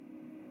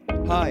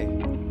Hi,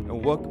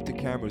 and welcome to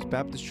Camrose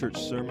Baptist Church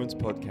Sermons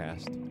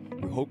Podcast.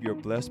 We hope you're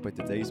blessed by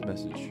today's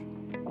message.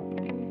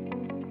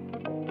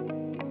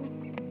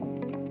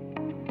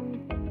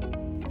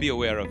 Be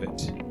aware of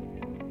it.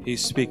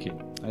 He's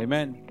speaking.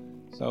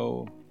 Amen.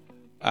 So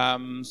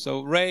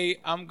Ray,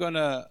 I'm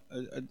gonna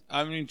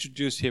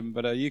introduce him,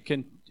 but you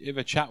can have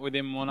a chat with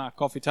him on our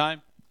coffee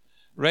time.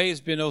 Ray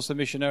has been also a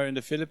missionary in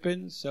the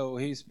Philippines, so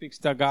he speaks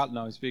Tagalog.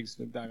 No, he speaks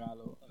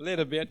Tagalog a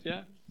little bit,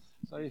 yeah.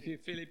 So if you're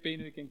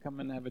Filipino, you can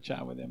come and have a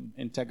chat with him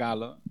in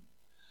Tagalog.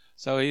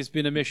 So he's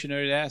been a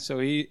missionary there. So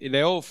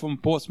they're all from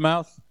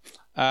Portsmouth,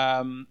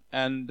 and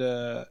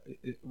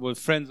were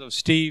friends of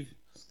Steve.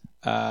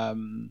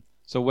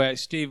 So where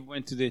Steve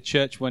went to the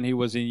church when he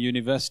was in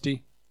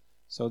university.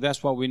 So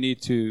that's what we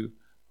need to,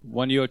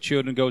 when your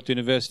children go to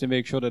university,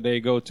 make sure that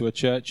they go to a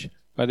church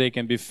where they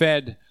can be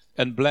fed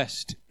and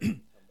blessed.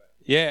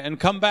 Yeah, and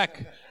come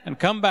back.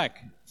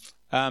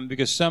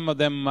 Because some of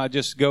them are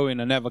just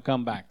going and never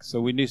come back. So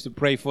we need to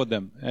pray for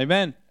them.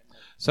 Amen.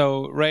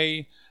 So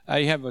Ray,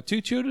 you have 2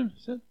 children?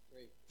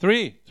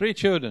 Three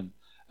children.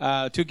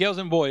 2 girls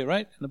and boy,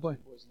 right? And a boy.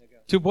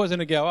 2 boys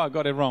and a girl. Oh, I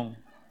got it wrong.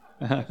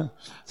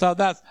 So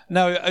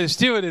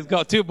Steuart has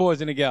got 2 boys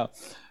and a girl.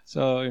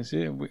 So you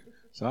see,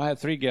 so I have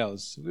 3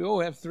 girls. We all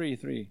have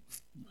three.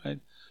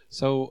 Right?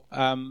 So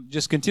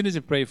just continue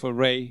to pray for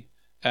Ray,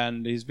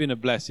 and he's been a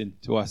blessing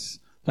to us.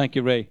 Thank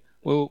you, Ray.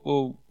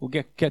 We'll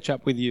catch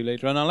up with you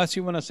later on. Unless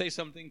you want to say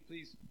something,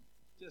 please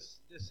just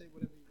say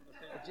whatever you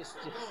want to say.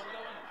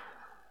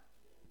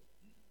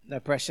 No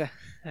pressure.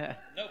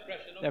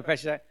 No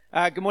pressure.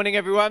 Good morning,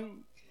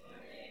 everyone.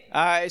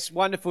 It's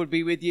wonderful to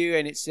be with you,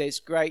 and it's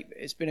great.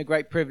 It's been a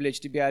great privilege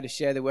to be able to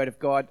share the Word of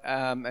God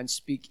and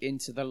speak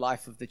into the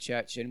life of the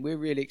church. And we're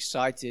really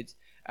excited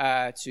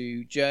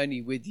to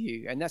journey with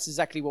you, and that's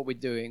exactly what we're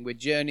doing. We're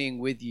journeying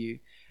with you,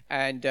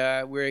 and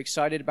we're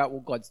excited about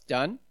what God's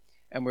done.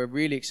 And we're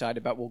really excited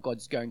about what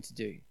God's going to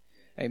do.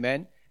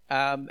 Amen.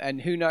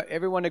 And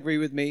everyone agree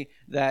with me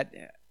that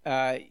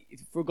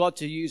for God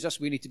to use us,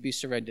 we need to be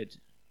surrendered.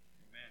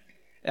 Amen.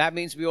 That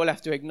means we all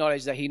have to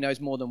acknowledge that He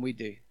knows more than we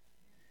do.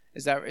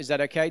 Is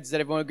that okay? Does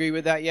everyone agree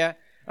with that? Yeah?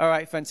 All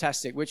right,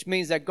 fantastic. Which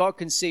means that God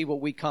can see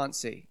what we can't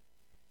see.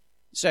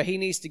 So He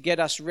needs to get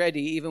us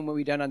ready even when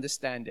we don't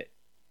understand it.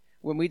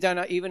 When we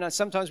don't,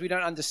 sometimes we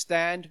don't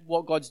understand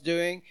what God's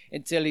doing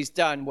until He's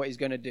done what He's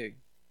going to do.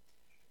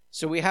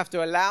 So we have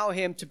to allow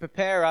Him to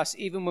prepare us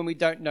even when we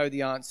don't know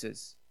the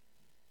answers.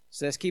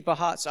 So let's keep our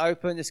hearts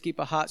open, let's keep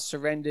our hearts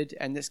surrendered,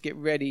 and let's get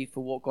ready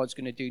for what God's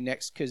going to do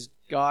next, because,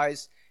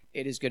 guys,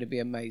 it is going to be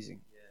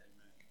amazing.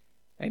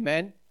 Yeah,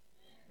 amen.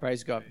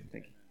 Praise God.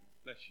 Thank you.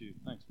 Bless you.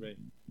 Thanks, Ray.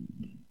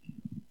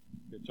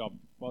 Good job.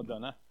 Well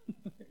done, huh?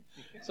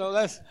 So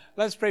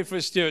let's pray for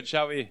Steuart,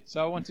 shall we?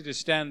 So I want you to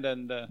stand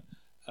and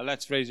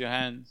let's raise your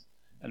hands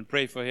and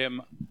pray for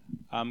him.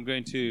 I'm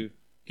going to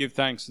give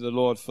thanks to the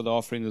Lord for the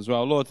offering as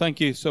well. Lord,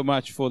 thank you so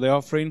much for the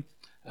offering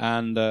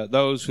and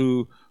those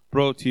who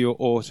brought to your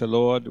altar,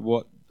 Lord,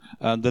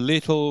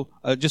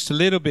 just a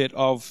little bit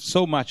of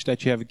so much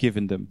that you have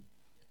given them,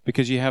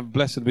 because you have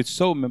blessed with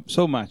so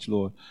much,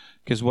 Lord.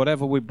 Because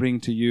whatever we bring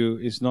to you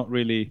is not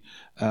really,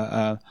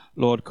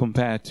 Lord,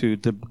 compared to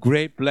the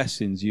great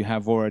blessings you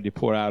have already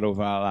poured out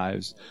over our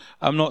lives.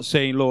 I'm not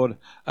saying, Lord,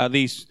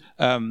 these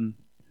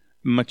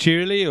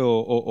materially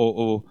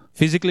or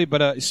physically,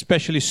 but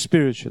especially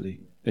spiritually.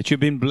 That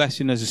you've been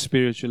blessing us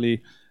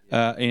spiritually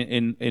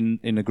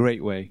in a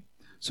great way.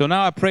 So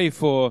now I pray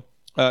for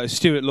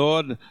Steuart,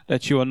 Lord,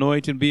 that your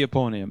anointing be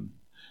upon him.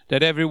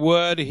 That every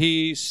word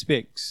he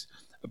speaks,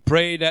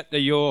 pray that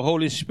your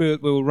Holy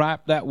Spirit will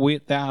wrap that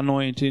with that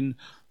anointing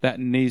that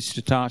needs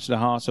to touch the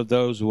hearts of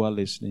those who are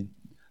listening.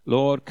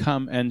 Lord,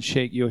 come and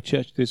shake your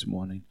church this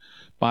morning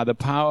by the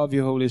power of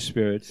your Holy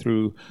Spirit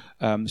through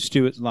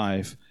Steuart's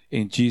life.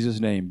 In Jesus'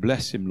 name,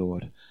 bless him,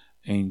 Lord.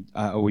 And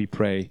we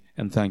pray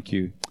and thank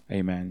you.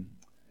 Amen.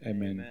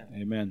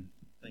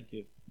 Thank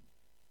you.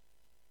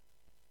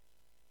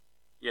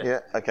 Yeah.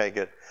 Okay,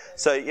 good.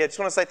 So, just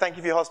want to say thank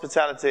you for your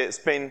hospitality. It's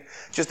been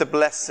just a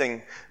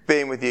blessing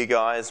being with you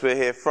guys. We're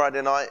here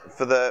Friday night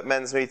for the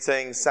men's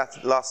meeting,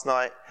 Saturday last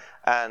night,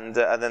 and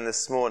then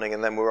this morning,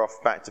 and then we're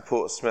off back to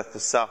Portsmouth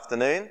this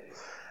afternoon.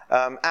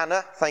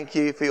 Anna, thank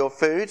you for your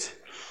food.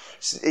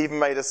 She's even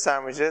made us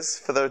sandwiches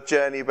for the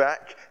journey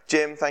back.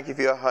 Jim, thank you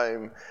for your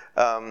home.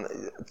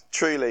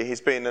 Truly,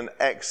 he's been an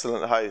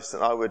excellent host,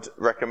 and I would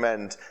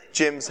recommend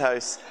Jim's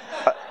house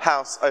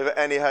over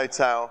any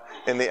hotel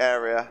in the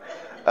area,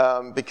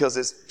 because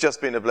it's just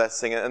been a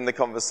blessing, and the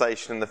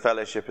conversation and the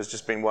fellowship has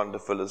just been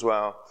wonderful as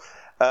well.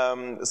 My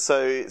name's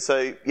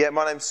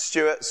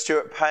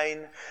Steuart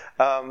Payne,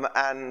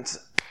 and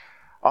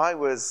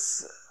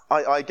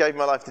I gave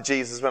my life to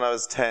Jesus when I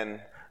was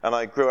 10, and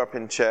I grew up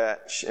in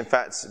church. In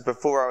fact,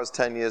 before I was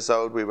 10 years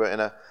old, we were in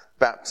a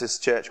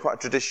Baptist church, quite a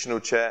traditional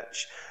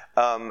church,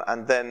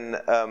 And then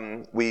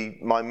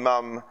my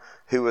mum,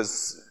 who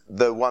was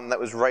the one that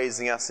was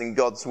raising us in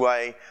God's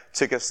way,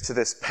 took us to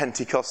this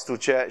Pentecostal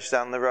church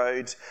down the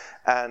road.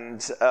 And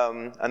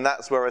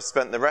that's where I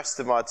spent the rest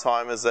of my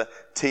time as a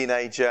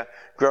teenager,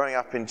 growing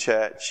up in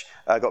church.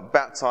 I got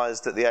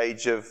baptized at the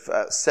age of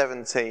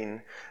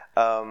 17.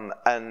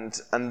 And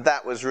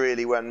that was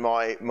really when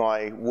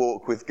my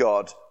walk with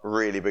God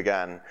really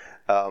began.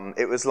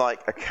 It was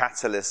like a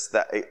catalyst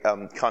that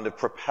kind of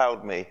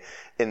propelled me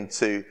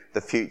into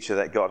the future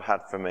that God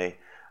had for me.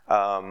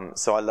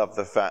 So I love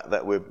the fact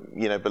that we're,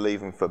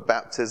 believing for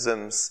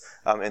baptisms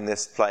in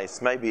this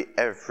place, maybe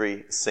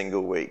every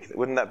single week.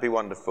 Wouldn't that be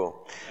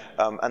wonderful?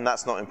 And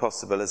that's not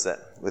impossible, is it,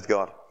 with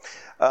God?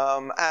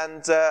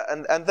 And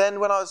then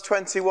when I was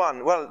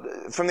 21, well,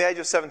 from the age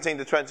of 17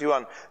 to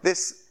 21,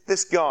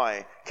 this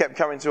guy kept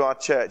coming to our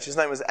church. His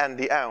name was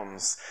Andy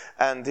Elms,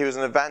 and he was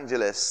an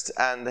evangelist,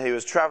 and he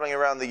was travelling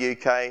around the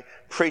UK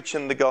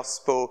preaching the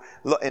gospel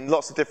in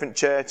lots of different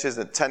churches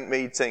and tent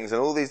meetings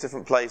and all these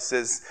different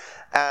places.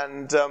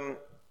 And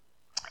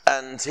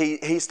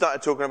he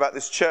started talking about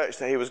this church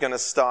that he was going to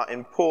start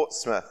in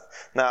Portsmouth.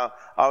 Now,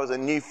 I was a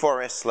New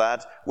Forest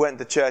lad, went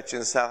to church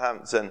in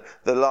Southampton.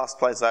 The last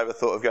place I ever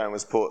thought of going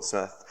was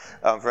Portsmouth.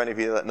 For any of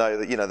you that know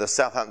that, the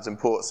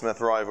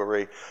Southampton-Portsmouth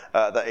rivalry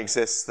that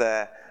exists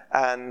there.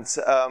 And,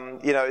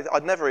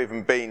 I'd never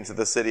even been to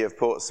the city of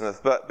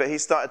Portsmouth, but he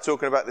started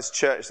talking about this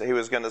church that he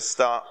was going to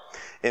start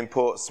in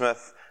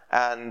Portsmouth.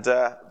 And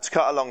to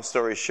cut a long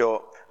story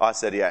short, I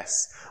said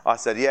yes. I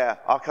said, yeah,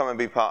 I'll come and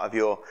be part of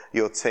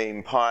your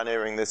team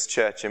pioneering this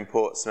church in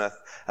Portsmouth.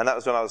 And that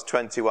was when I was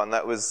 21.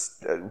 That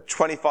was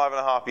 25 and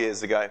a half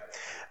years ago.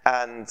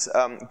 And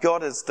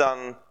God has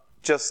done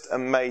just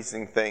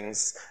amazing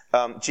things.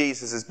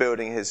 Jesus is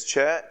building his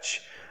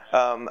church.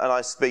 And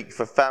I speak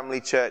for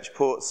Family Church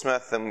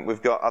Portsmouth, and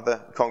we've got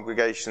other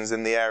congregations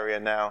in the area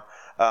now.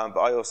 But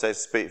I also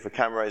speak for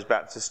Camrose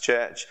Baptist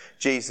Church.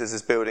 Jesus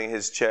is building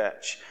his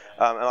church.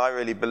 And I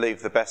really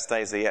believe the best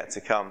days are yet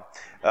to come.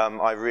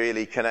 I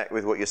really connect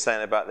with what you're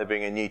saying about there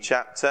being a new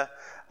chapter.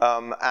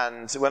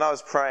 And when I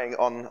was praying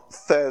on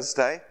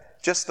Thursday,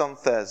 just on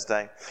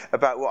Thursday,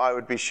 about what I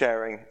would be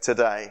sharing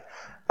today,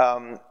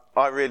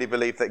 I really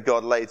believe that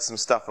God laid some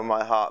stuff on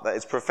my heart that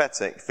is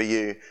prophetic for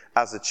you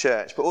as a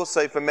church, but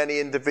also for many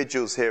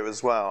individuals here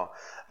as well.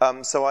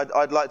 So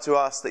I'd like to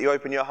ask that you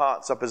open your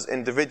hearts up as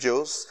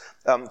individuals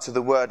to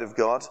the Word of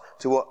God,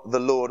 to what the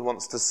Lord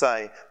wants to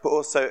say, but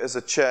also as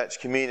a church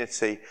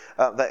community.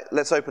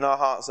 Let's open our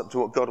hearts up to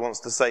what God wants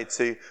to say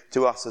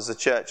to us as a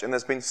church. And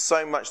there's been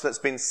so much that's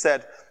been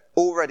said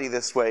already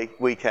this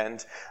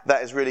weekend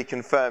that is really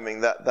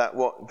confirming that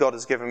what God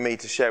has given me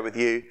to share with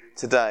you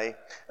today,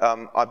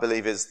 I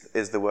believe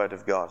is the Word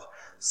of God.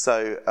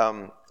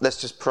 So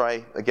let's just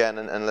pray again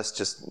and let's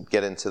just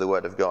get into the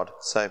Word of God.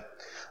 So,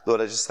 Lord,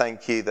 I just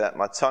thank you that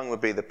my tongue would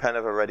be the pen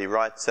of a ready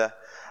writer.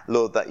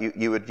 Lord, that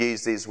you would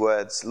use these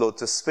words, Lord,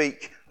 to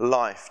speak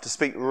life, to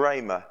speak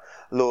rhema,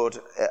 Lord,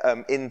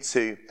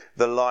 into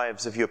the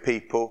lives of your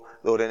people,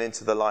 Lord, and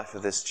into the life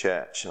of this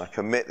church. And I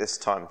commit this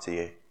time to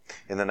you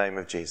in the name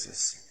of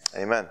Jesus.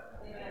 Amen.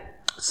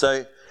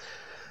 So,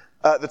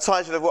 the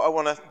title of what I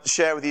want to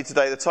share with you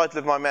today, the title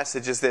of my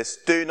message is this: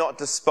 Do not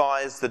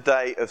despise the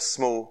day of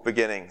small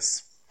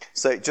beginnings.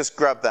 So just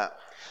grab that.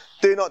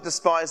 Do not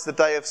despise the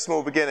day of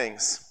small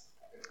beginnings.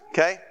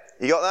 Okay?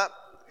 You got that?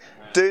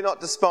 Do not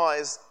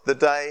despise the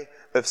day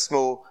of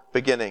small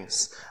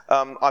beginnings.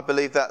 I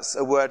believe that's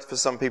a word for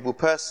some people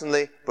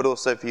personally, but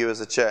also for you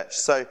as a church.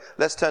 So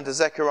let's turn to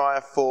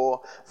Zechariah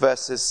 4,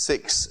 verses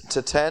 6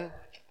 to 10.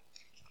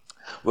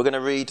 We're going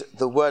to read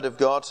the Word of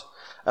God.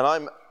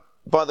 And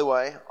by the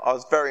way, I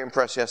was very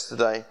impressed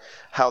yesterday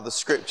how the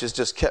scriptures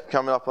just kept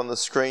coming up on the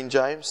screen,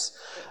 James,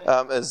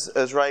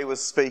 as Ray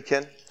was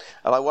speaking.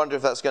 And I wonder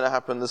if that's going to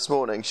happen this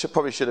morning.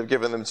 Probably should have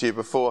given them to you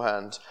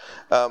beforehand.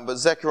 But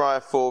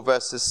Zechariah 4,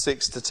 verses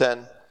 6 to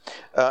 10.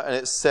 And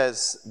it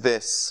says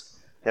this.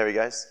 Here he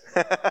goes.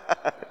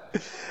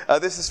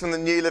 This is from the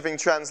New Living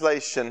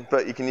Translation,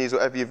 but you can use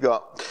whatever you've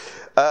got.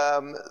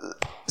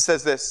 It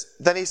says this: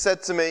 Then he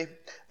said to me,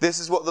 this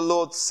is what the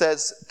Lord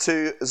says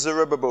to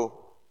Zerubbabel.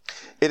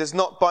 It is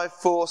not by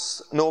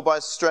force nor by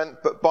strength,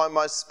 but by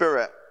my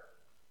Spirit,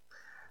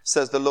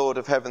 says the Lord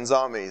of heaven's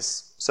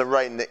armies. So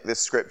Ray nicked this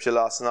scripture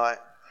last night.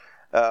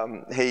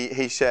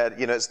 He shared,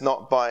 it's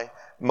not by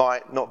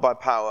might, not by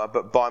power,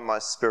 but by my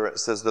Spirit,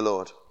 says the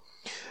Lord.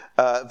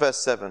 Verse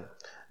 7.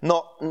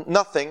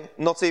 Nothing,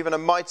 not even a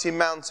mighty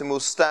mountain,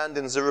 will stand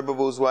in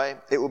Zerubbabel's way.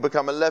 It will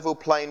become a level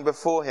plain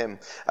before him.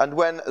 And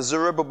when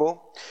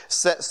Zerubbabel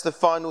sets the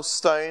final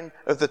stone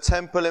of the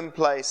temple in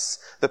place,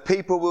 the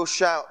people will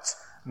shout,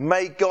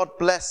 "May God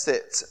bless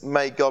it,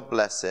 may God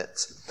bless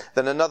it."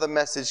 Then another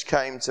message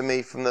came to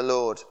me from the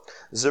Lord.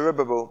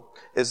 Zerubbabel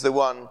is the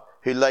one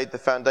who laid the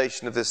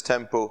foundation of this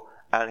temple,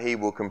 and he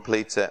will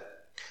complete it.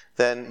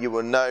 Then you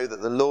will know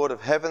that the Lord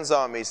of heaven's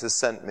armies has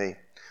sent me.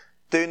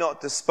 Do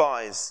not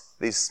despise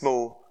these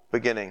small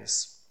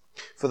beginnings,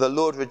 for the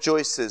Lord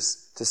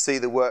rejoices to see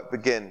the work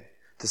begin,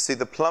 to see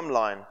the plumb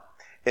line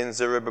in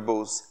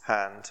Zerubbabel's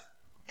hand.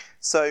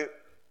 So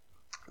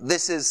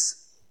this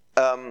is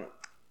a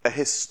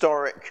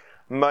historic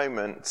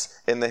moment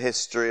in the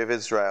history of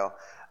Israel.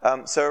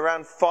 So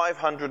around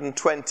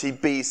 520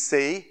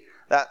 BC,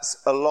 that's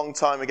a long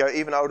time ago,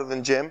 even older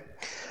than Jim.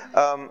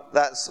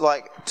 That's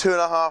like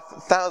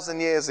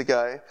 2,500 years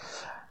ago.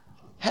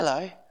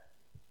 Hello.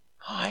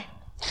 Hi.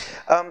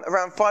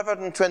 Around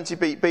 520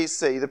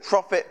 BC, the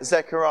prophet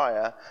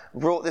Zechariah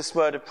brought this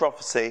word of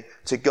prophecy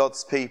to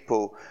God's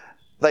people.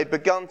 They'd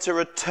begun to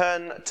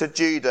return to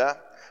Judah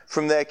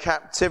from their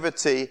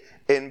captivity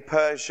in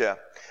Persia.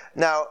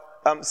 Now,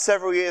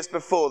 several years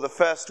before, the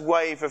first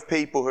wave of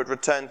people had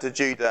returned to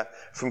Judah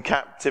from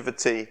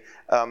captivity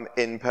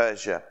in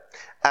Persia.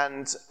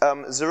 And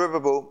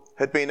Zerubbabel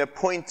had been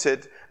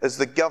appointed as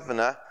the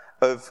governor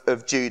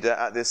of Judah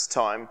at this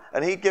time.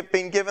 And he'd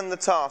been given the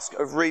task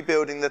of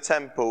rebuilding the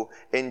temple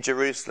in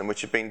Jerusalem,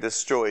 which had been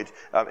destroyed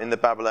in the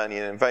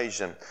Babylonian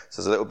invasion.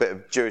 So there's a little bit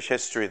of Jewish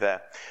history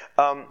there.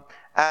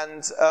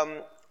 And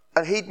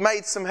he'd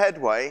made some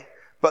headway,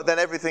 but then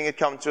everything had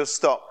come to a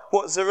stop.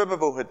 What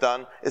Zerubbabel had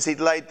done is he'd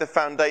laid the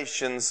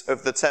foundations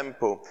of the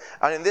temple.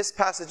 And in this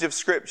passage of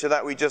scripture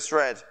that we just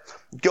read,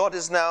 God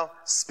is now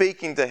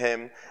speaking to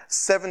him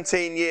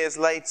 17 years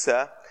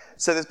later.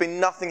 So there's been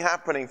nothing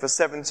happening for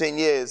 17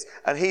 years.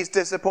 And he's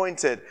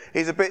disappointed.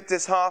 He's a bit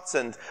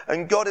disheartened.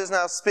 And God is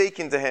now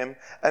speaking to him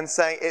and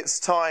saying, it's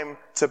time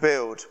to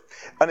build.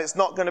 And it's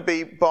not going to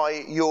be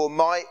by your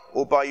might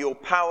or by your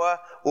power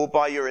or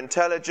by your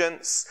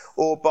intelligence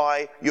or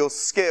by your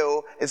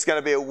skill. It's going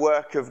to be a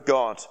work of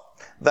God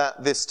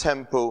that this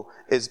temple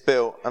is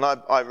built. And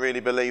I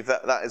really believe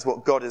that that is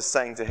what God is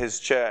saying to his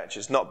church.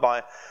 It's not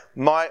by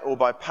might or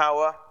by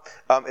power.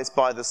 It's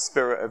by the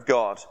Spirit of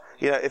God.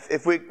 You know,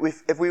 if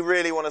we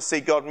really want to see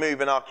God move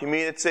in our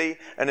community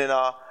and in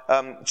our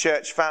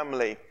church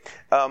family,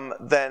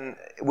 then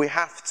we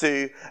have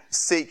to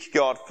seek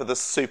God for the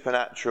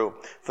supernatural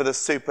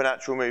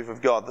move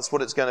of God. That's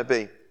what it's going to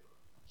be.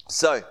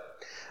 So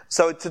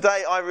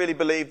today I really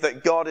believe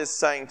that God is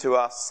saying to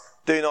us,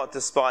 do not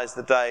despise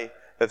the day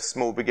of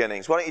small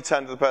beginnings. Why don't you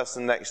turn to the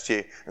person next to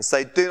you and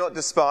say, do not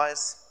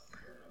despise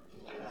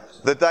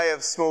the day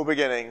of small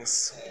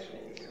beginnings.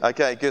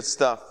 Okay, good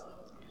stuff.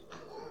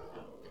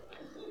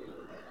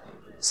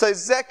 So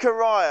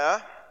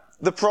Zechariah,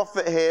 the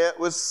prophet here,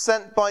 was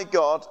sent by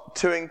God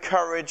to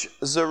encourage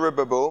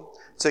Zerubbabel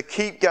to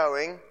keep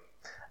going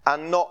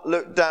and not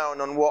look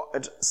down on what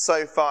had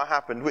so far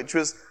happened, which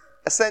was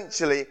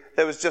essentially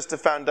there was just a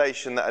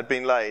foundation that had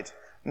been laid.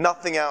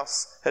 Nothing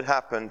else had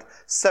happened.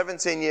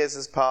 17 years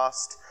has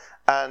passed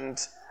and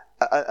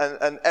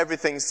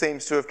everything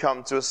seems to have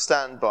come to a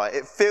standby.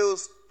 It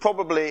feels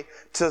probably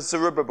to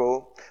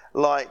Zerubbabel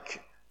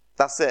like,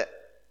 that's it.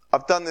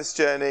 I've done this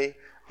journey.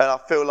 And I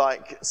feel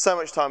like so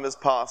much time has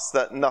passed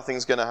that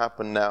nothing's going to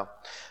happen now.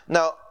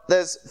 Now,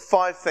 there's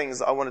 5 things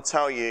that I want to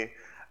tell you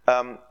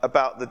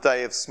about the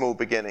day of small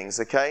beginnings,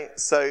 okay?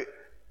 So,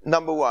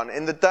 number 1,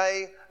 in the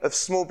day of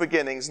small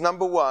beginnings,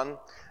 number 1,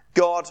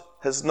 God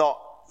has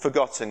not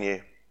forgotten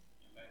you.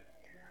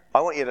 I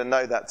want you to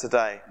know that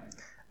today,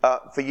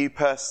 for you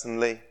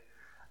personally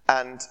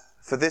and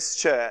for this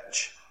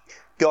church.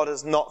 God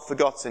has not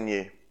forgotten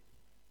you.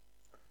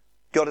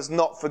 God has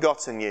not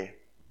forgotten you.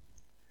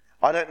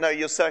 I don't know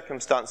your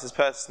circumstances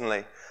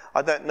personally.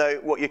 I don't know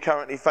what you're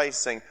currently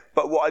facing.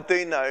 But what I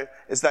do know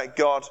is that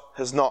God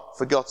has not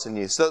forgotten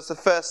you. So that's the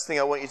first thing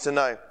I want you to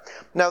know.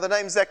 Now, the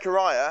name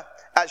Zechariah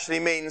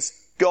actually means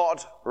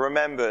God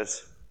remembered.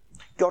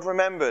 God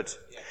remembered.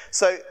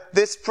 So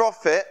this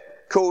prophet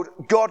called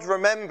God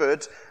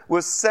remembered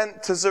was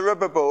sent to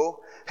Zerubbabel,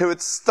 who had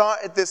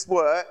started this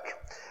work.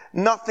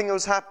 Nothing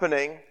was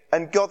happening.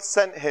 And God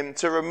sent him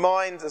to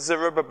remind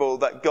Zerubbabel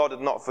that God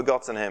had not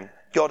forgotten him.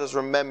 God has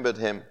remembered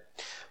him.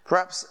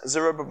 Perhaps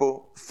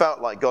Zerubbabel felt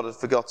like God had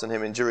forgotten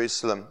him in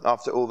Jerusalem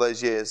after all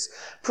those years.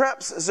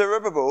 Perhaps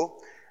Zerubbabel,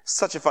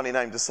 such a funny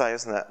name to say,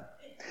 isn't it?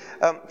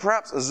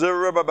 Perhaps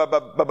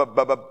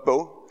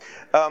Zerubbabel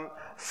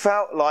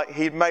felt like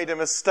he'd made a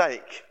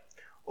mistake,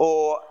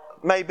 or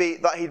maybe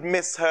that he'd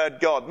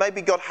misheard God.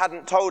 Maybe God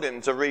hadn't told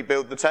him to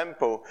rebuild the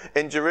temple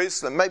in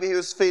Jerusalem. Maybe he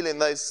was feeling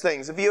those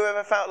things. Have you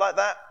ever felt like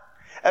that?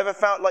 Ever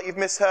felt like you've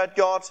misheard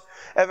God?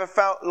 Ever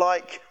felt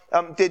like,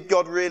 did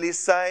God really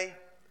say?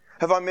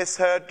 Have I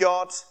misheard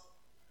God?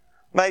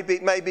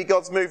 Maybe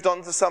God's moved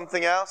on to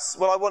something else.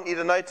 Well, I want you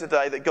to know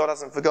today that God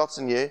hasn't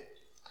forgotten you.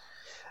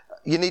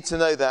 You need to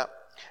know that.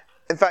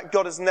 In fact,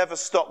 God has never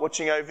stopped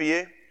watching over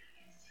you.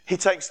 He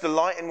takes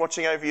delight in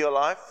watching over your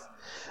life.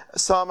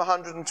 Psalm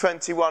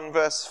 121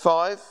 verse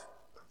 5,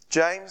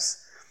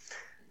 James.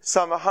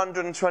 Psalm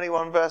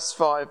 121 verse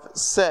 5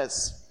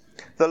 says,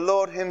 the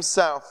Lord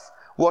himself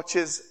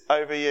watches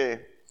over you.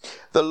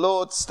 The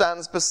Lord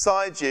stands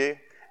beside you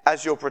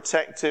as your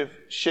protective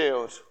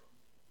shield.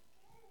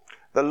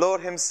 The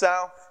Lord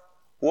himself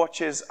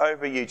watches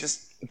over you.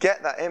 Just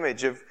get that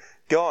image of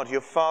God,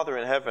 your Father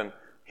in heaven.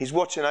 He's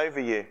watching over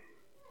you.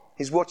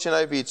 He's watching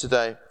over you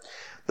today.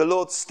 The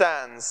Lord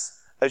stands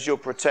as your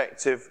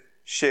protective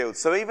shield.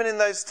 So even in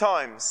those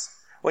times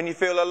when you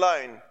feel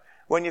alone,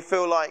 when you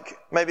feel like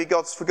maybe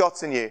God's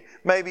forgotten you.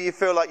 Maybe you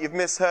feel like you've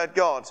misheard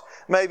God.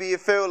 Maybe you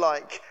feel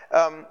like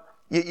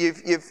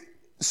you've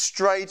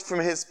strayed from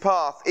his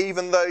path,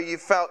 even though you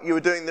felt you were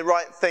doing the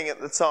right thing at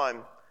the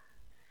time.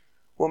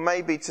 Well,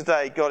 maybe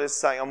today God is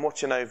saying, I'm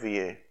watching over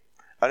you.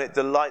 And it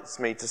delights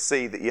me to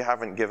see that you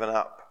haven't given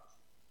up.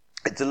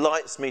 It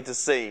delights me to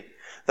see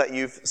that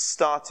you've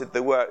started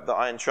the work that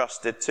I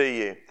entrusted to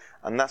you.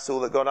 And that's all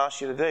that God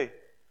asks you to do.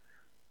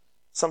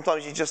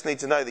 Sometimes you just need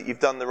to know that you've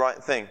done the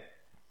right thing.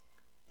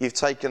 You've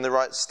taken the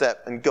right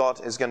step, and God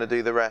is going to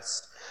do the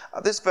rest.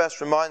 This verse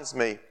reminds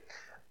me,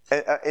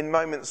 in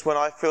moments when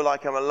I feel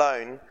like I'm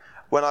alone,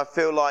 when I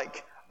feel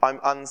like I'm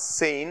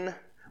unseen,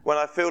 when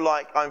I feel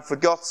like I'm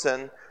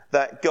forgotten,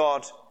 that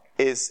God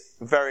is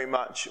very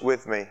much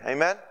with me.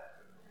 Amen?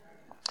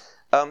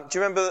 Do you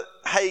remember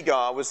that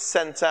Hagar was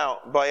sent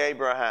out by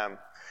Abraham?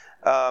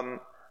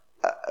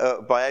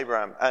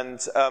 And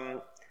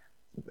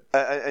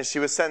she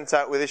was sent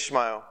out with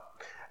Ishmael.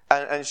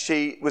 And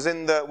she was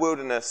in the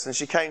wilderness, and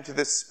she came to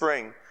this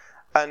spring.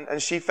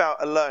 And she felt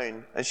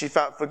alone, and she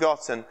felt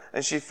forgotten,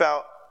 and she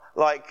felt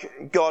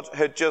like God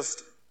had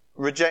just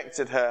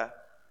rejected her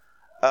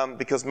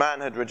because man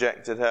had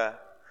rejected her.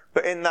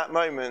 But in that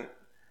moment,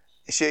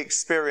 she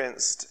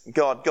experienced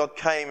God. God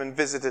came and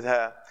visited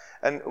her.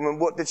 And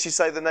what did she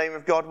say the name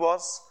of God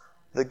was?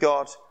 The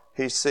God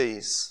who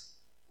sees.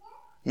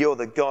 You're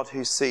the God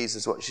who sees,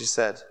 is what she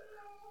said.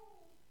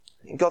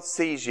 And God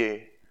sees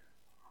you.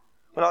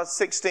 When I was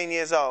 16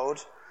 years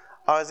old,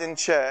 I was in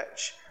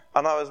church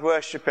and I was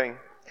worshipping.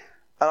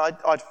 And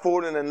I'd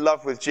fallen in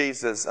love with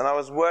Jesus, and I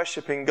was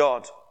worshipping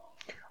God.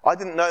 I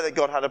didn't know that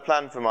God had a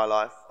plan for my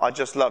life. I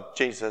just loved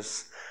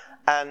Jesus.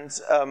 And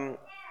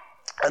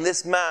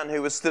this man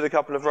who was stood a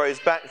couple of rows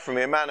back from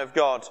me, a man of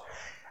God,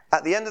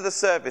 at the end of the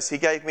service, he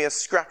gave me a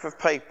scrap of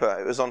paper.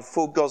 It was on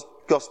Full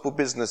Gospel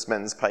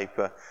Businessmen's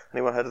paper.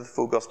 Anyone heard of the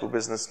Full Gospel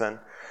Businessmen?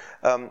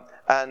 It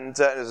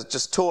was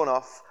just torn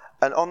off.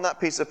 And on that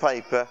piece of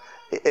paper,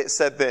 it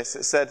said this.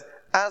 It said,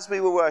 as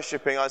we were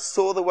worshipping, I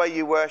saw the way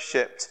you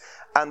worshipped,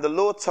 and the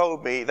Lord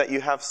told me that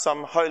you have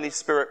some Holy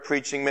Spirit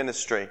preaching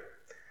ministry.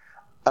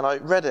 And I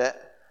read it,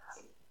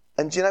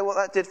 and do you know what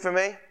that did for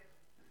me?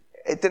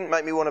 It didn't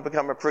make me want to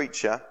become a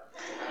preacher.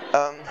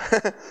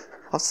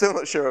 I'm still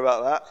not sure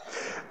about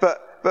that.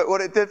 But what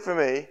it did for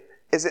me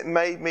is it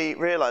made me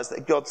realise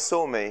that God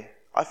saw me.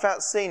 I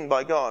felt seen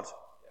by God.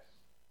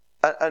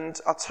 And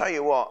I'll tell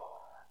you what,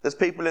 there's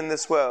people in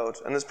this world,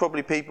 and there's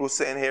probably people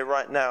sitting here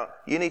right now,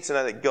 you need to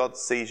know that God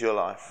sees your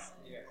life.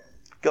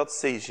 God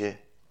sees you.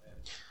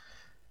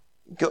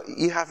 God,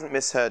 you haven't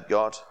misheard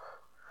God,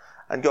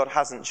 and God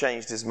hasn't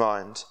changed his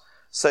mind.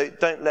 So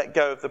don't let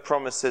go of the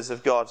promises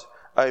of God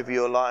over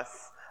your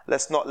life.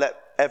 Let's not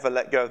ever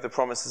let go of the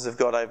promises of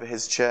God over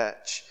his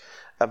church.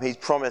 He's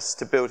promised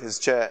to build his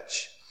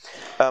church.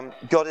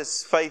 God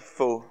is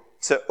faithful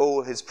to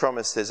all his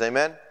promises.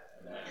 Amen?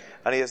 Amen?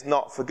 And he has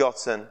not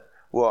forgotten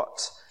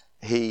what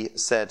he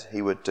said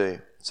he would do.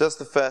 So that's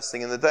the first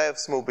thing. In the day of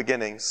small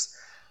beginnings,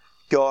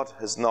 God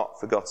has not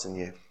forgotten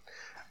you.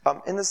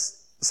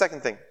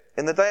 Second thing,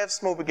 in the day of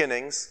small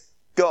beginnings,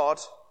 God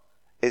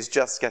is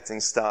just getting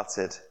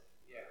started.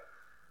 Yeah.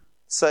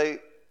 So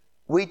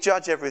we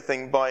judge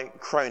everything by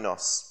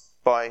chronos,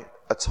 by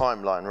a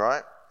timeline,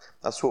 right?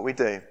 That's what we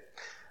do.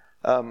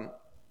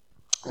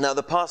 Now,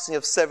 the passing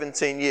of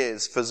 17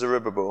 years for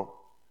Zerubbabel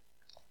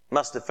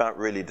must have felt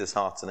really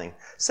disheartening.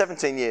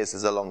 17 years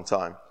is a long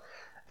time.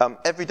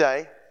 Every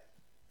day,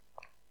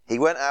 he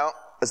went out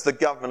as the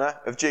governor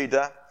of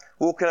Judah,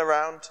 walking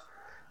around,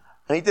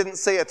 and he didn't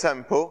see a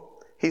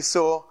temple. He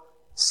saw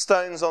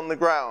stones on the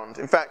ground,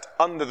 in fact,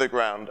 under the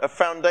ground, a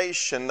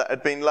foundation that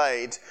had been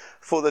laid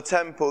for the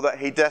temple that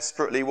he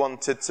desperately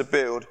wanted to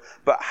build,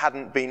 but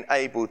hadn't been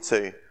able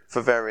to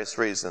for various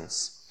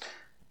reasons.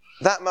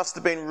 That must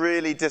have been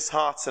really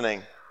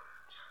disheartening.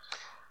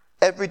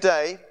 Every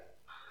day,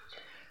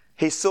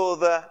 he saw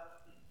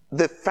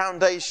the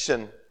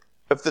foundation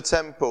of the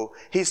temple.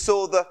 He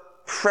saw the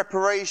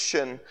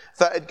preparation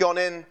that had gone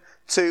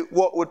into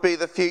what would be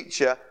the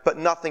future, but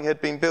nothing had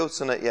been built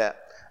on it yet.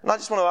 And I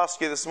just want to ask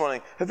you this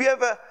morning, have you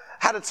ever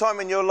had a time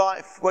in your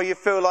life where you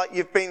feel like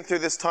you've been through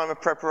this time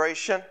of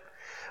preparation,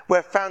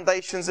 where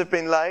foundations have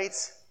been laid,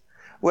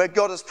 where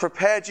God has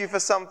prepared you for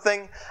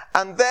something,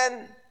 and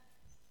then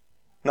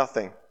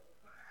nothing?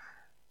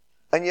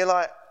 And you're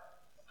like,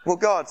 well,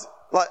 God,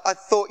 I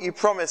thought you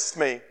promised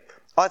me.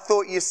 I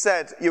thought you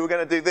said you were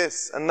going to do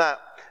this and that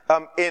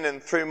in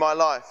and through my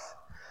life.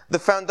 The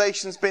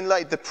foundation's been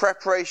laid, the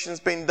preparation's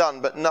been done,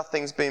 but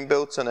nothing's been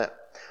built on it.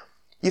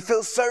 You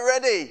feel so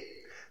ready,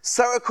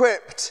 so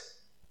equipped,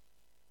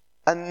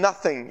 and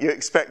nothing you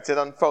expected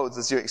unfolds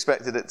as you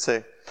expected it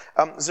to.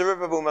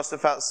 Zerubbabel must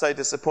have felt so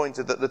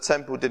disappointed that the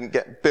temple didn't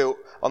get built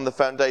on the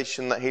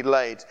foundation that he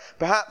laid.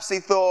 Perhaps he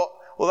thought,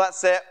 well,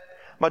 that's it.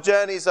 My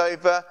journey's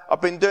over.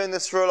 I've been doing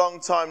this for a long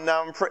time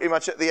now. I'm pretty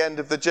much at the end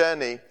of the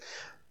journey.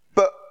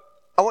 But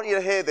I want you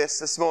to hear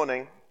this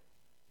morning.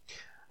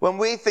 When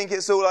we think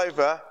it's all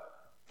over,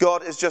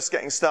 God is just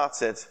getting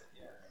started.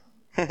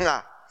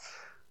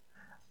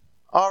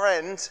 Our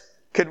end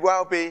could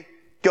well be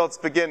God's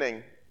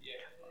beginning.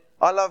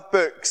 I love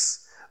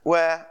books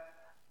where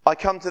I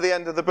come to the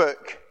end of the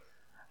book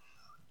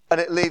and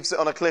it leaves it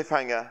on a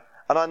cliffhanger,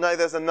 and I know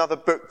there's another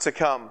book to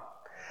come,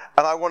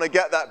 and I want to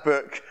get that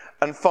book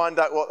and find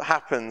out what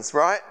happens,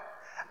 right?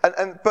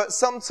 But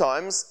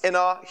sometimes in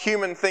our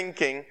human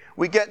thinking,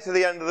 we get to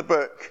the end of the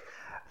book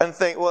and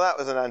think, well, that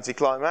was an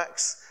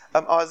anticlimax.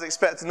 I was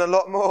expecting a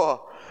lot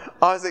more.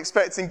 I was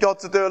expecting God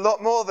to do a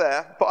lot more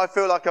there, but I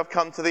feel like I've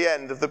come to the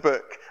end of the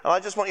book. And I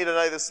just want you to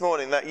know this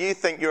morning that you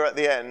think you're at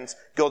the end,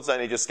 God's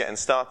only just getting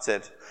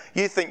started.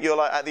 You think you're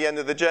like at the end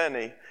of the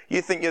journey.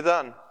 You think you're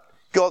done.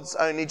 God's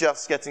only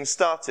just getting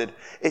started.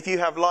 If you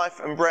have life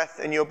and breath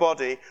in your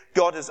body,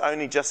 God is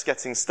only just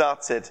getting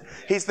started.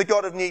 He's the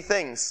God of new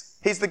things.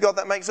 He's the God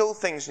that makes all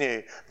things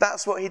new.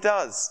 That's what he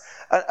does.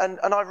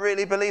 And I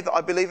really believe that.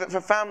 I believe it for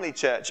Family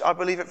Church. I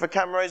believe it for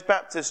Camrose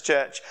Baptist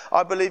Church.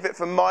 I believe it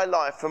for my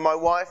life, for my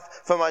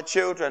wife, for my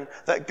children,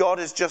 that God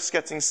is just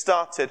getting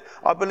started.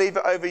 I believe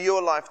it over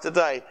your life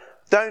today.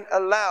 Don't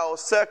allow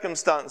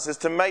circumstances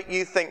to make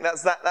you think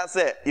that's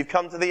it. You've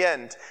come to the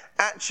end.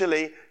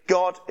 Actually,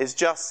 God is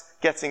just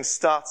getting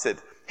started.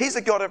 He's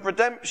a God of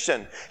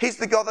redemption. He's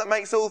the God that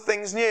makes all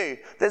things new.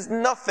 There's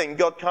nothing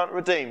God can't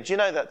redeem. Do you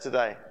know that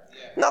today?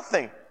 Yeah.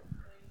 Nothing.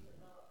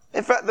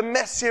 In fact, the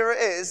messier it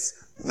is,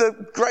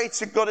 the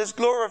greater God is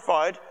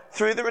glorified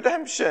through the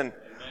redemption.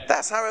 Amen.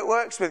 That's how it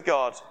works with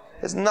God.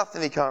 There's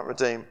nothing he can't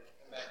redeem.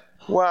 Amen.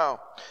 Wow.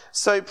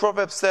 So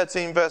Proverbs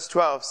 13 verse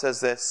 12 says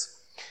this.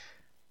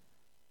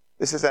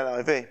 This is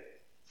NIV.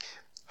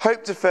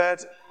 Hope deferred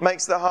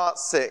makes the heart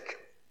sick,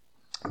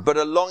 but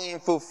a longing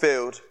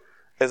fulfilled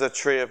is a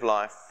tree of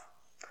life.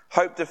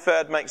 Hope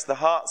deferred makes the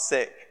heart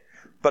sick,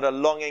 but a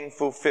longing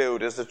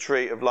fulfilled is a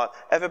tree of life.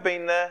 Ever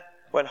been there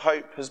when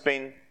hope has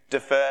been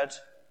deferred?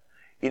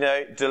 You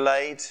know,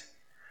 delayed.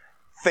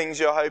 Things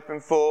you're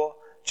hoping for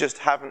just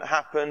haven't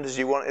happened as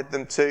you wanted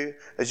them to,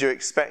 as you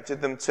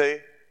expected them to.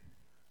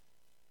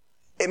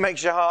 It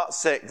makes your heart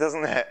sick,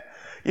 doesn't it?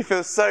 You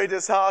feel so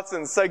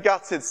disheartened, so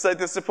gutted, so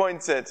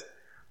disappointed.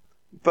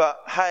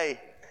 But hey,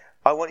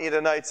 I want you to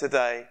know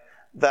today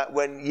that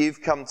when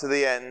you've come to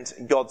the end,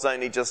 God's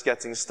only just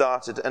getting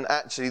started. And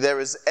actually, there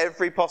is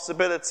every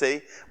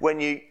possibility when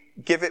you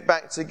give it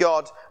back to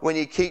God, when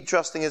you keep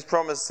trusting his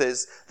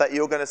promises, that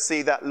you're going to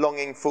see that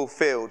longing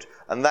fulfilled.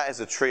 And that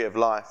is a tree of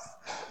life.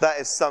 That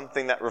is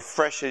something that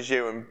refreshes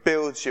you and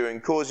builds you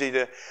and causes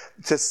you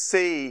to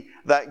see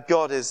that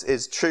God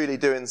is truly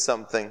doing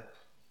something.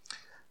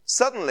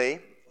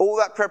 Suddenly, all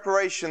that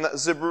preparation that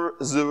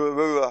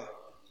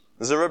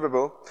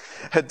Zerubbabel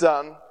had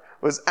done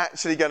was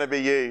actually going to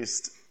be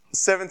used.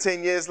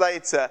 17 years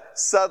later,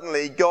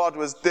 suddenly God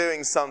was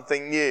doing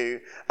something new,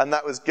 and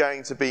that was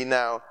going to be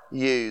now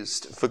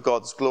used for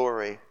God's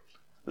glory.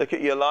 Look at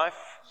your life.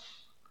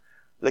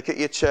 Look at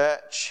your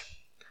church.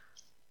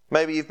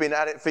 Maybe you've been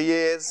at it for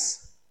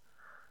years.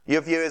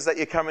 Your view is that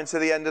you're coming to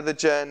the end of the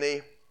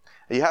journey.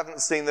 You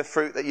haven't seen the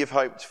fruit that you've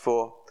hoped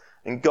for.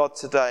 And God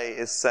today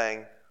is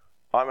saying,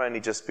 I'm only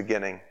just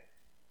beginning.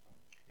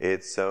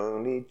 It's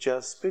only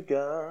just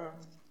begun.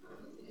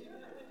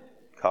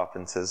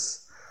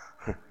 Carpenters.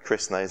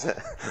 Chris knows it.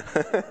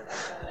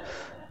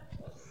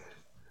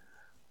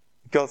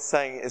 God's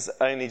saying it's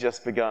only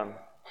just begun.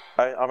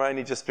 I'm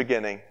only just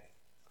beginning.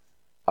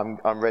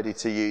 I'm ready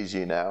to use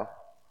you now.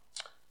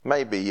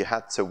 Maybe you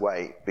had to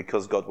wait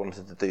because God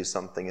wanted to do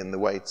something in the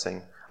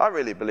waiting. I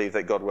really believe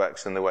that God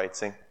works in the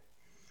waiting.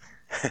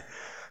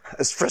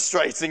 As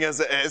frustrating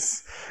as it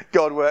is,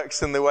 God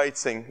works in the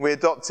waiting. We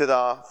adopted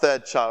our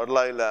third child,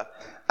 Lola,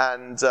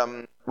 and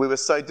we were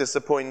so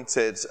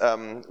disappointed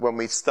when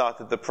we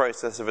started the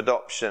process of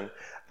adoption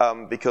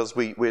because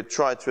we had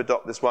tried to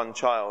adopt this one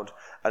child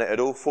and it had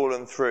all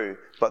fallen through.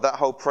 But that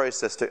whole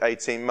process took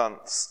 18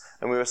 months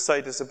and we were so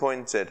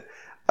disappointed.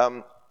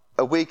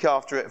 A week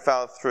after it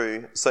fell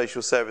through,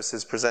 social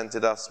services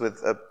presented us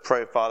with a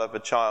profile of a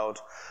child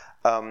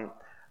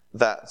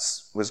that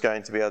was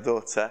going to be our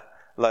daughter,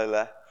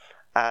 Lola.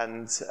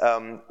 And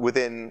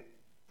within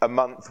a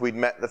month, we'd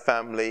met the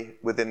family.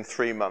 Within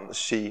 3 months,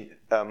 she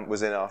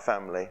was in our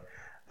family.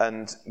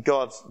 And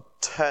God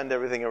turned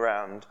everything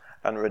around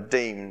and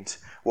redeemed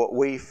what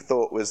we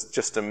thought was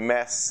just a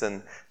mess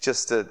and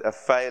just a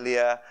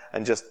failure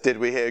and just, did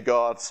we hear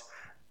God?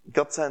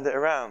 God turned it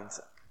around.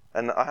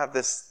 And I have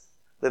this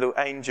little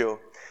angel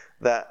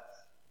that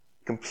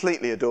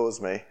completely adores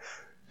me.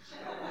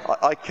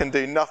 I can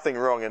do nothing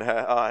wrong in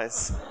her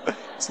eyes.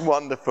 It's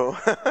wonderful.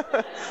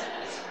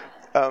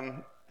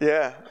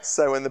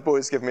 So when the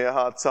boys give me a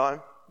hard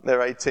time,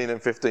 they're 18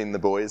 and 15, the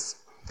boys.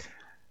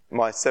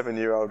 My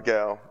 7-year-old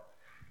girl,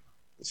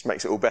 which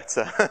makes it all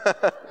better.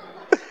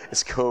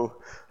 It's cool.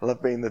 I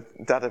love being the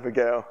dad of a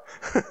girl.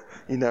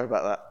 You know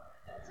about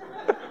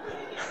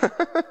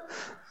that.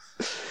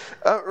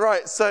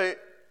 Right, so,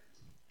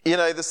 you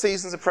know, the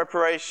seasons of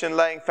preparation,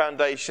 laying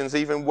foundations,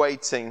 even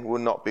waiting will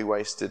not be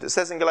wasted. It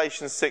says in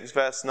Galatians 6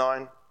 verse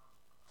 9,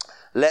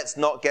 let's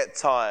not get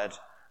tired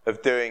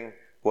of doing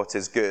what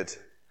is good.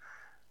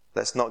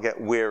 Let's not get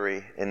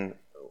weary in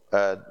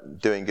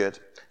doing good.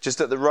 just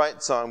at the right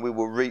time, we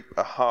will reap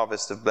a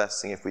harvest of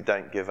blessing if we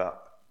don't give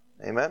up.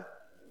 Amen?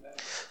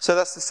 So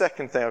that's the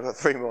second thing. I've got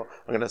 3 more.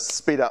 I'm going to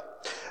speed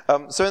up.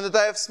 So in the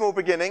day of small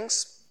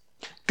beginnings,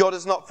 God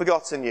has not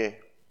forgotten you.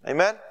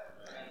 Amen?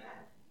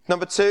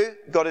 Number 2,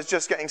 God is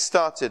just getting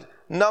started.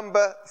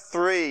 Number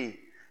 3,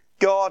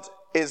 God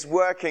is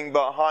working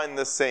behind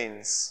the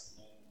scenes.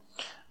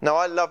 Now,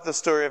 I love the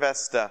story of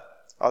Esther.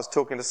 I was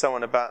talking to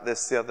someone about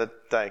this the other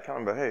day. I can't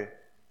remember who.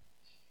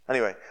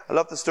 Anyway, I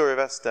love the story of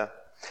Esther.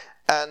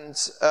 And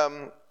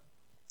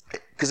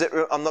because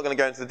I'm not going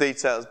to go into the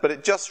details, but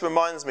it just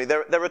reminds me,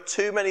 there are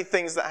too many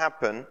things that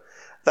happen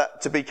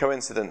that to be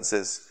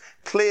coincidences.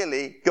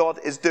 Clearly, God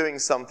is doing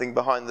something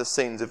behind the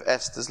scenes of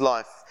Esther's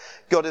life.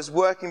 God is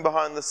working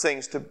behind the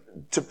scenes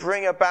to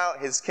bring about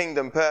his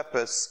kingdom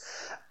purpose.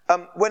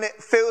 When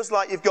it feels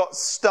like you've got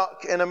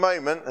stuck in a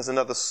moment, there's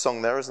another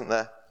song there, isn't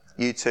there?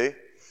 You too.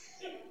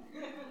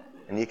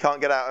 And you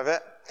can't get out of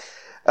it.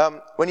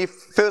 When it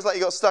feels like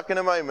you got stuck in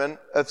a moment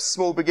of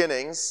small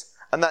beginnings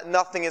and that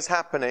nothing is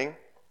happening,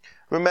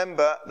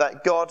 remember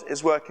that God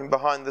is working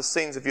behind the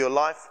scenes of your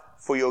life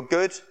for your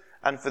good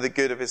and for the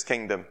good of his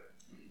kingdom.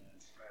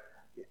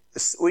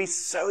 We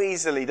so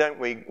easily, don't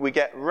we? We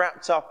get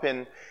wrapped up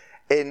in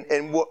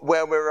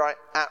where we're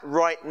at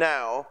right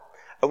now,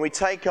 and we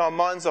take our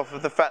minds off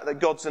of the fact that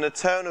God's an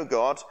eternal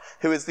God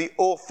who is the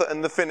author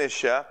and the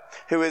finisher,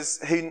 who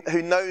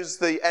knows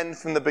the end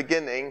from the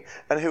beginning,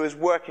 and who is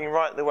working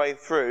right the way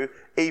through,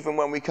 even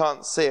when we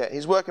can't see it.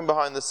 He's working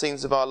behind the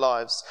scenes of our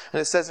lives. And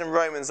it says in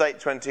Romans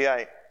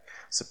 8:28,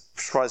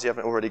 surprised you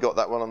haven't already got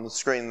that one on the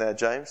screen there,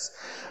 James.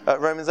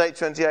 Romans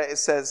 8:28, it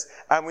says,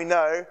 and we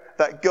know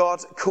that God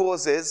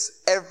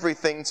causes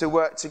everything to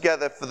work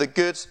together for the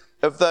good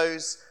of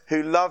those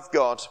who love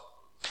God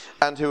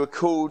and who are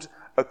called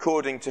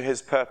according to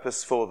his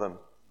purpose for them.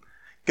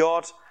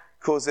 God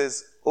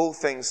causes all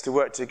things to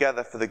work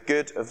together for the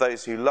good of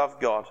those who love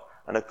God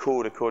and are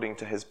called according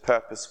to his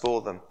purpose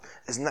for them.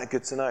 Isn't that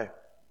good to know?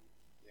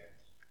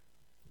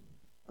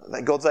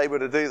 That God's able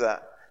to do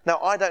that. Now,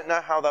 I don't know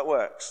how that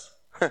works.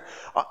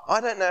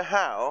 I don't know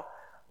how,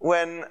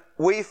 when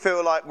we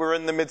feel like we're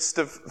in the midst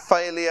of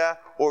failure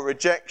or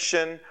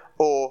rejection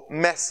or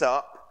mess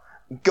up,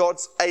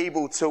 God's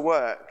able to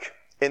work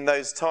in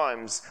those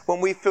times.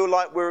 When we feel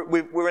like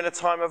we're in a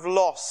time of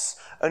loss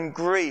and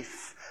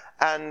grief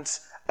and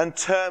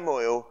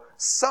turmoil,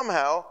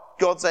 somehow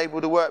God's able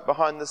to work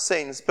behind the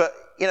scenes. But,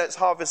 it's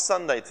Harvest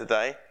Sunday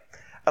today,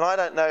 and I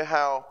don't know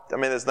how,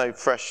 there's no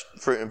fresh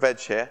fruit and veg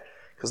here,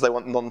 because they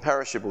want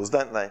non-perishables,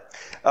 don't they?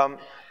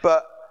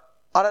 But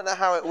I don't know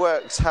how it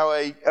works, how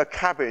a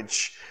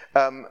cabbage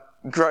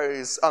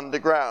grows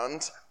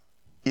underground.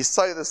 You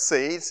sow the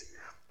seed,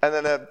 and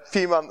then a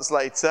few months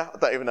later, I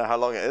don't even know how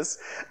long it is,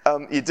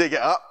 you dig it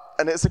up,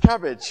 and it's a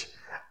cabbage.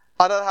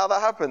 I don't know how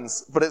that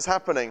happens, but it's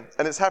happening.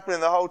 And it's happening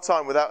the whole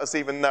time without us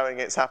even knowing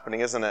it's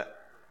happening, isn't it?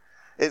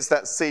 It's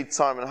that seed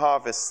time and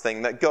harvest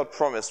thing that God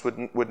promised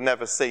would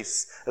never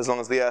cease as long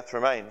as the earth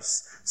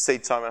remains.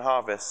 Seed time and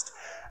harvest.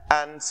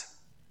 And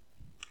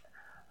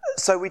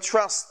so we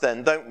trust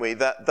then, don't we,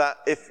 that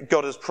if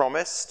God has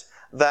promised,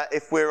 that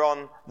if we're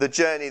on the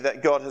journey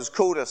that God has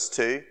called us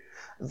to,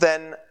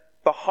 then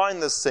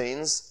behind the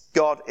scenes,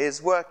 God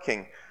is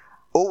working.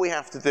 All we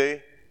have to do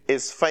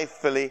is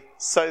faithfully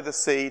sow the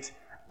seed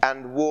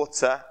and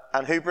water.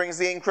 And who brings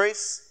the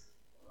increase?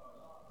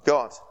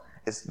 God.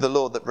 It's the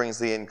Lord that brings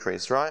the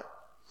increase, right?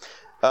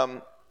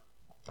 And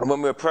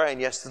when we were praying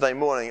yesterday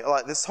morning,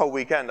 like this whole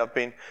weekend, I've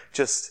been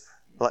just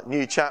like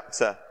new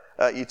chapter.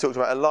 You talked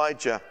about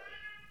Elijah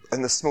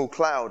and the small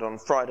cloud on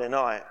Friday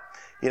night.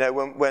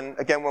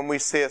 When we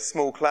see a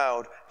small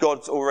cloud,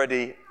 God's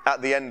already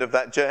at the end of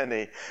that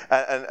journey,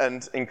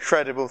 and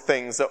incredible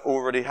things are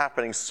already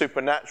happening.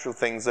 Supernatural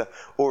things are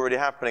already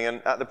happening.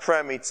 And at the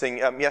prayer meeting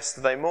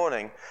yesterday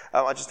morning,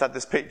 I just had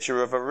this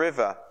picture of a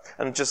river,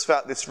 and just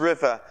felt this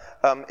river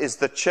is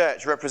the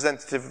church,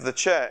 representative of the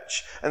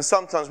church. And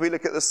sometimes we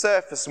look at the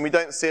surface and we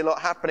don't see a lot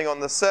happening on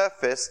the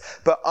surface,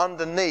 but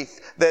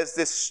underneath there's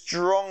this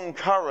strong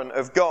current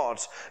of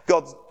God.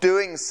 God's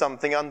doing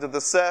something under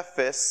the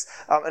surface,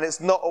 and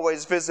it's not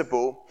always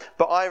visible.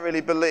 But I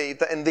really believe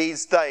that in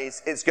these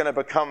days it's going to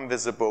become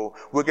visible.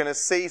 We're going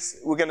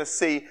to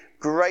see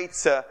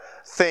greater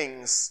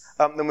things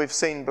than we've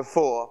seen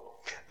before.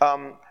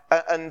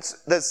 And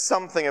there's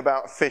something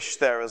about fish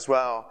there as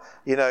well.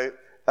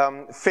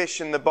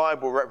 Fish in the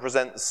Bible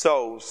represent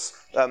souls.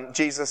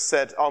 Jesus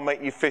said, I'll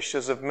make you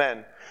fishers of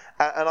men.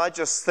 And I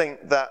just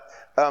think that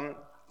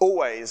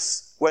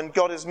always, when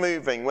God is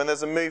moving, when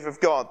there's a move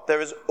of God,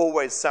 there is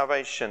always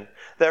salvation.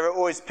 There are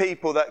always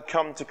people that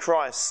come to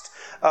Christ.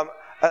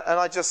 And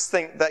I just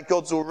think that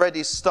God's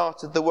already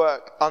started the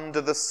work under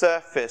the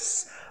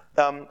surface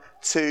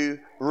to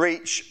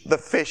reach the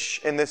fish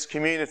in this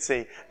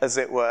community, as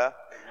it were.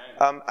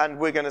 And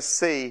we're going to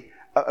see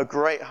a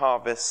great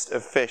harvest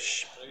of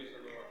fish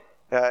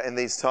in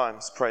these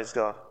times. Praise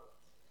God.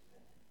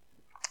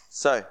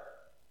 So,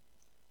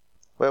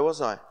 where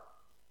was I?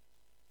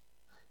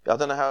 I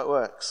don't know how it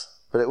works,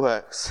 but it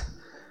works.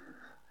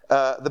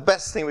 The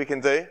best thing we can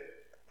do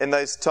in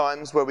those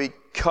times where we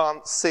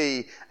can't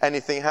see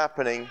anything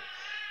happening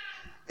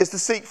is to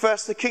seek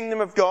first the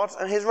kingdom of God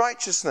and his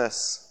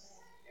righteousness.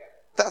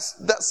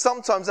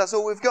 Sometimes that's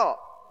all we've got.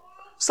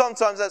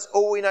 Sometimes that's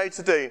all we know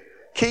to do.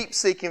 Keep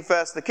seeking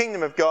first the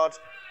kingdom of God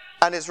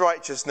and his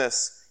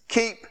righteousness.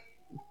 Keep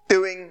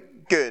doing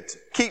good.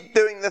 Keep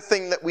doing the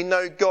thing that we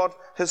know God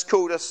has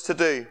called us to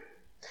do.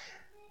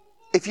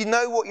 If you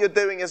know what you're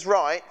doing is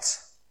right,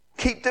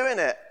 keep doing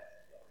it.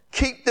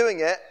 Keep doing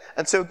it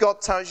until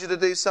God tells you to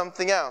do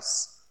something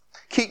else.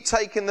 Keep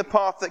taking the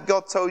path that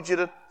God told you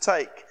to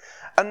take.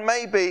 And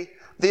maybe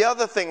the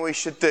other thing we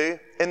should do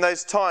in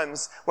those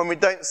times when we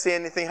don't see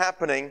anything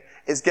happening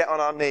is get on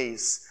our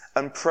knees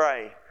and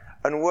pray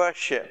and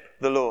worship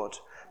the Lord.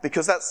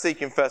 Because that's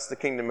seeking first the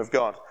kingdom of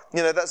God.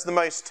 You know, that's the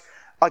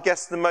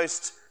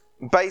most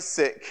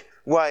basic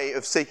way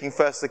of seeking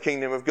first the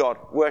kingdom of God.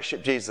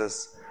 Worship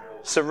Jesus.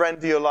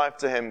 Surrender your life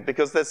to him.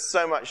 Because there's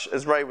so much,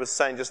 as Ray was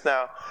saying just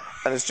now,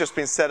 and it's just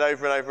been said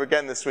over and over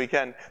again this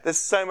weekend, there's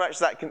so much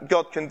that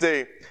God can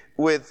do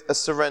with a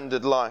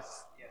surrendered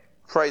life.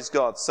 Praise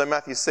God. So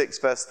Matthew 6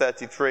 verse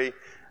 33,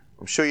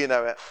 I'm sure you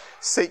know it.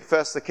 Seek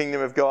first the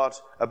kingdom of God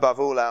above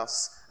all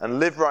else and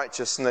live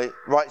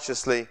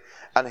righteously,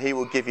 and he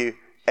will give you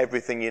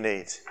everything you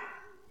need.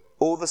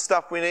 All the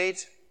stuff we need,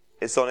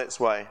 it's on its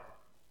way.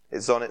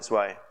 It's on its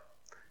way.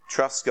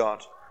 Trust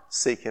God.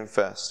 Seek him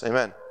first.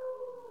 Amen.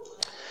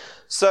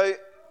 So,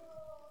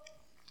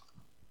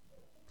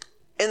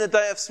 in the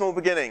day of small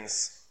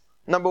beginnings,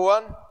 number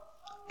 1,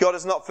 God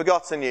has not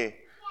forgotten you.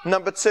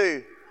 Number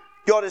 2,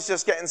 God is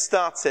just getting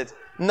started.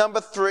 Number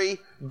 3,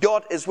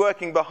 God is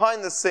working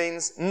behind the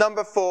scenes.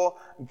 Number 4,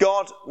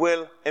 God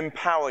will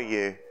empower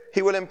you.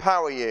 He will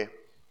empower you.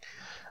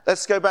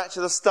 Let's go back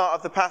to the start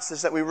of the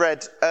passage that we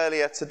read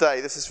earlier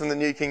today. This is from the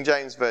New King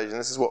James Version.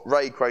 This is what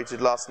Ray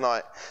quoted last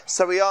night.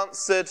 So he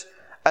answered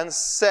and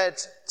said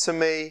to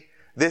me,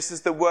 this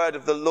is the word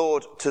of the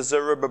Lord to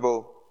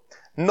Zerubbabel.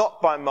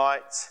 Not by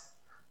might,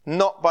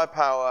 not by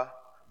power,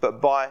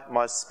 but by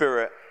my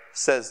spirit,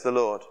 says the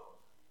Lord.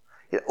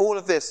 Yet all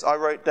of this I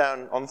wrote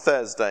down on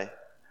Thursday.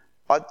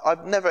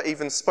 I've never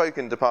even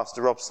spoken to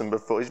Pastor Robson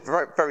before. He's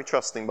very, very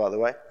trusting, by the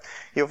way.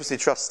 He obviously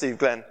trusts Steve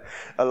Glenn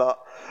a lot.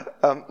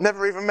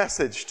 Never even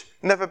messaged.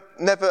 Never.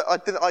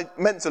 I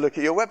meant to look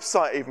at your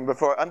website even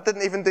before. I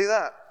didn't even do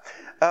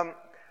that.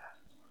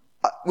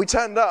 We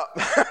turned up,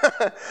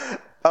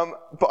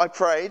 but I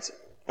prayed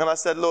and I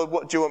said, Lord,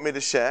 what do you want me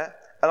to share?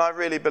 And I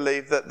really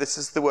believe that this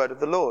is the word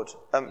of the Lord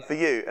for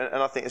you.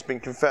 And I think it's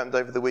been confirmed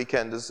over the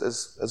weekend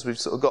as we've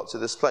sort of got to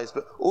this place.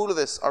 But all of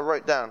this I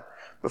wrote down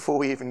before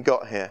we even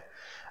got here.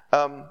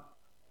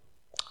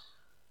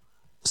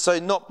 So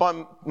not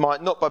by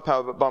might, not by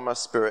power, but by my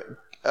spirit.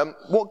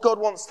 What God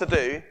wants to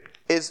do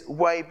is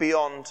way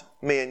beyond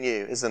me and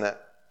you, isn't it?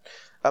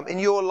 In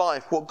your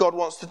life, what God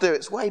wants to do,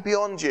 it's way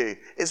beyond you.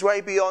 It's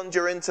way beyond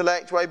your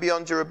intellect, way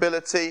beyond your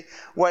ability,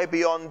 way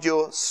beyond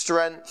your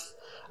strength.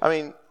 I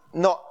mean,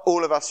 not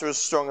all of us are as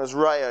strong as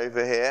Ray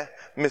over here,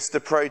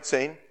 Mr.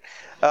 Protein.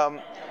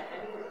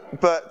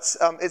 But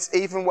it's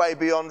even way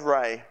beyond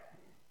Ray.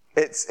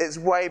 It's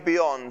way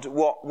beyond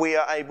what we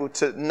are able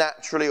to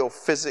naturally or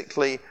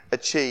physically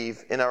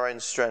achieve in our own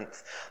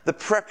strength. The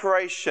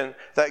preparation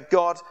that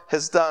God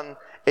has done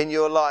in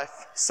your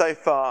life so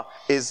far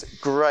is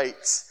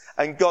great.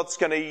 And God's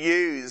going to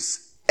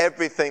use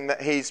everything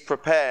that he's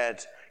prepared.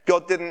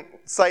 God didn't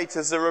say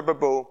to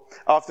Zerubbabel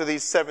after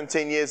these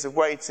 17 years of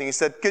waiting, he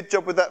said, good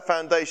job with that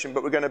foundation,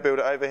 but we're going to build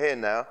it over here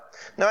now.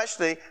 No,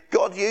 actually,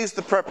 God used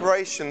the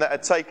preparation that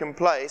had taken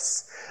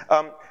place.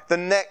 The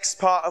next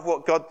part of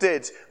what God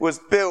did was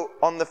built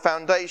on the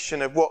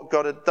foundation of what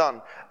God had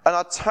done. And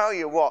I tell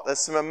you what, there's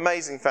some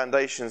amazing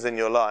foundations in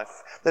your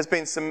life. There's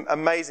been some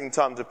amazing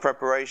times of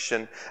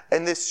preparation.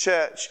 In this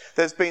church,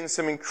 there's been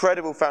some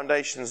incredible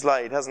foundations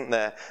laid, hasn't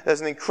there?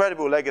 There's an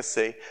incredible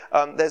legacy.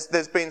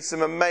 There's been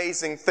some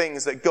amazing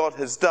things that God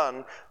has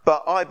done,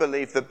 but I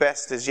believe the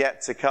best is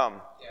yet to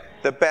come.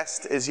 The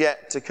best is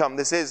yet to come.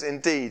 This is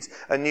indeed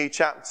a new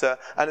chapter,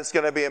 and it's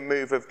going to be a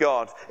move of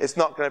God. It's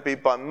not going to be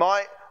by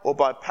might or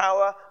by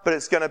power, but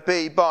it's going to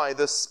be by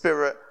the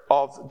Spirit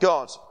of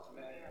God.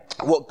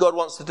 What God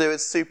wants to do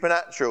is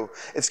supernatural.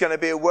 It's going to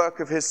be a work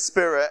of his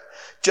Spirit,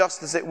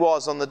 just as it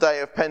was on the day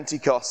of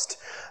Pentecost.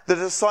 The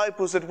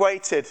disciples had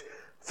waited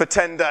for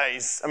 10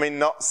 days. I mean,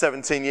 not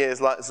 17 years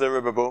like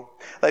Zerubbabel.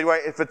 They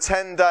waited for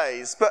 10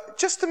 days. But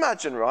just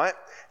imagine, right?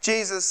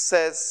 Jesus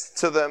says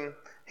to them,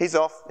 he's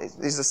off,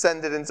 he's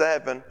ascended into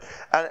heaven.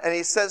 And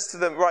he says to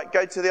them, right,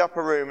 go to the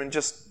upper room and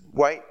just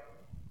wait,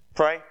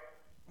 pray,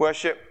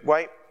 worship,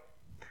 wait.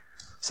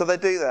 So they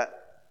do that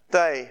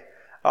day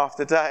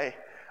after day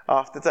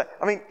after day.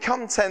 I mean,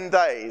 come 10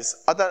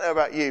 days, I don't know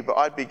about you, but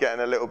I'd be getting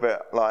a little bit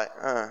like,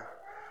 I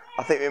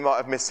think we might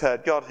have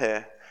misheard God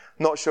here.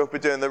 Not sure if we're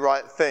doing the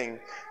right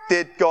thing.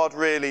 Did God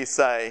really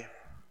say?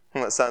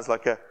 That sounds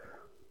like a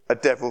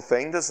devil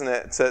thing, doesn't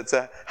it,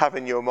 to have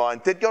in your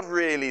mind. Did God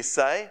really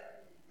say?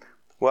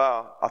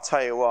 Well, I'll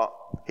tell you what,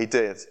 he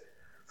did.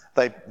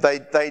 They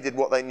did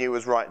what they knew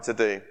was right to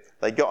do.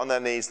 They got on their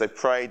knees, they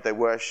prayed, they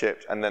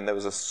worshipped, and then there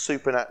was a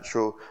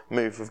supernatural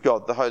move of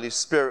God. The Holy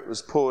Spirit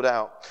was poured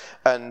out,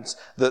 and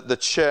the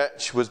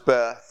church was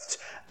birthed,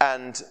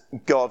 and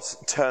God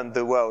turned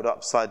the world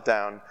upside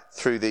down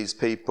through these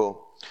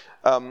people.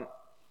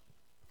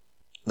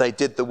 They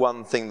did the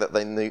one thing that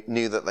they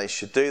knew that they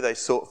should do. They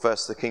sought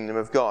first the kingdom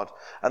of God.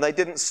 And they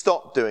didn't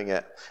stop doing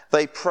it.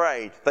 They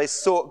prayed. They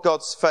sought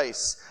God's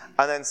face.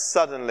 And then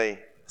suddenly,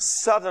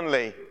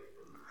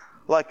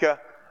 like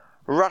a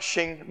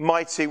rushing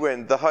mighty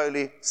wind, the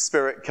Holy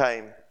Spirit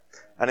came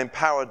and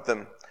empowered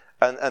them.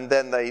 And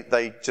then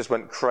they just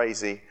went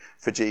crazy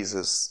for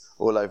Jesus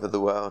all over the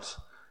world.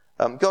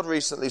 God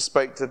recently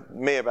spoke to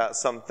me about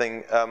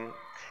something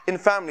in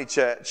family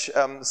church.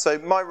 So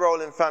my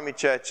role in family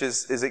church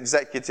is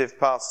executive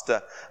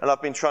pastor, and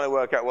I've been trying to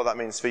work out what that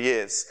means for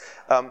years.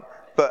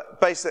 But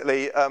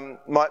basically,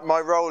 my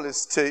role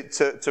is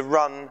to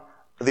run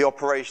the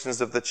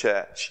operations of the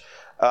church.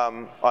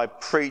 I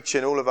preach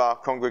in all of our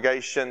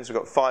congregations. We've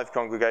got 5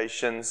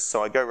 congregations,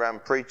 so I go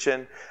around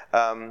preaching.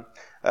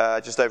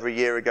 Just over a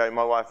year ago,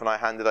 my wife and I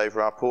handed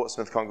over our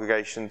Portsmouth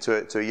congregation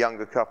to a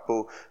younger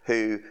couple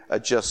who are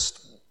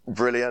just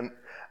brilliant.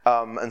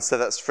 And so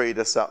that's freed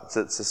us up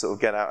to sort of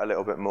get out a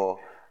little bit more.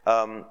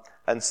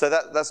 And so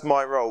that's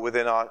my role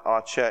within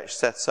our church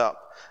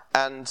setup.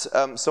 And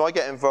so I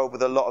get involved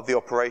with a lot of the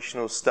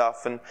operational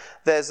stuff. And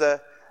there's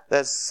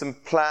some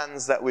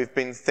plans that we've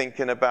been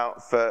thinking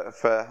about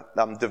for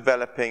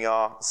developing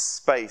our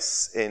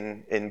space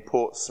in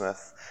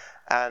Portsmouth.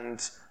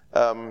 And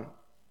I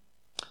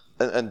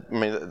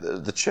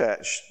mean, the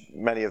church,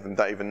 many of them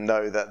don't even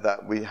know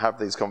that we have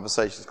these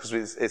conversations, because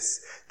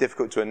it's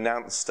difficult to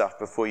announce stuff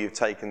before you've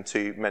taken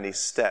too many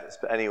steps.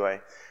 But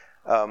anyway,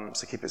 so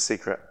keep it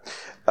secret.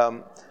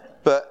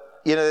 But,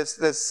 you know,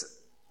 there's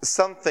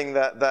something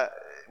that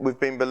we've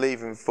been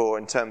believing for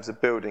in terms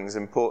of buildings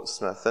in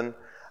Portsmouth. And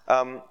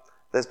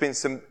there's been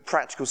some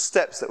practical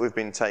steps that we've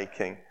been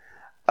taking.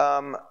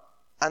 And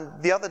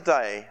the other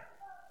day,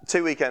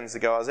 2 weekends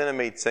ago, I was in a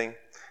meeting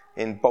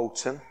in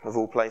Bolton, of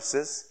all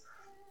places,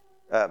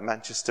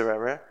 Manchester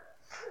area.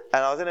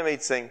 And I was in a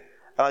meeting,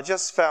 and I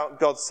just felt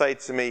God say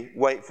to me,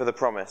 wait for the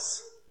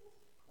promise.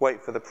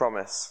 Wait for the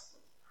promise.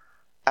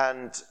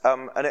 And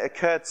it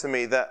occurred to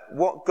me that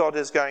what God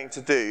is going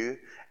to do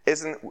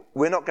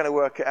we're not going to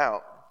work it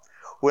out.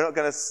 We're not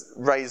going to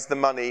raise the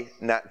money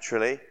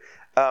naturally.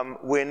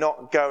 We're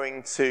not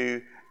going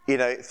to,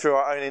 through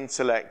our own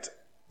intellect,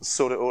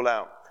 sort it all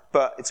out.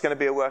 But it's going to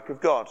be a work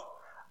of God.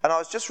 And I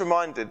was just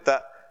reminded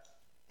that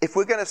if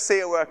we're going to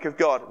see a work of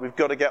God, we've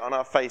got to get on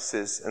our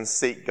faces and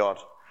seek God.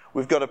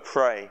 We've got to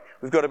pray.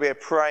 We've got to be a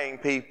praying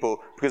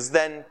people, because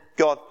then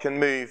God can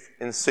move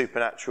in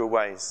supernatural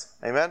ways.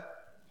 Amen?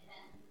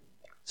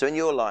 So in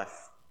your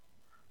life,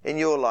 if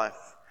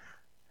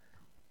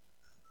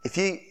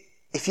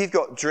you've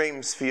got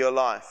dreams for your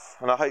life,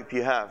 and I hope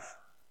you have,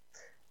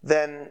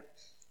 then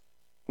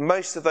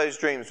most of those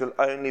dreams will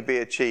only be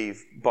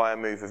achieved by a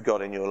move of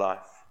God in your life.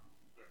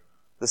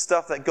 The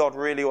stuff that God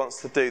really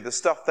wants to do, the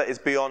stuff that is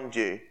beyond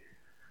you,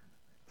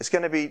 it's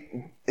going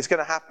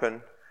to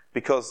happen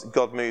because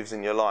God moves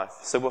in your life.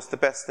 So what's the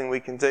best thing we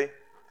can do?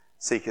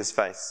 Seek his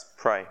face,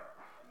 pray,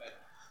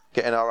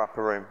 get in our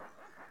upper room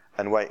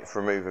and wait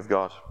for a move of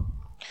God.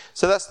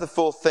 So that's the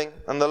 4th thing.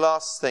 And the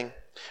last thing,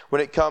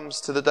 when it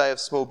comes to the day of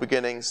small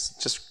beginnings,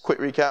 just quick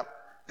recap,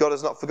 God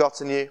has not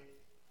forgotten you.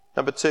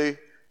 Number 2,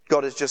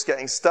 God is just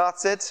getting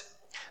started.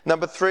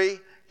 Number 3,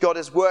 God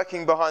is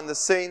working behind the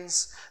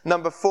scenes.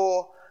 Number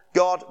 4,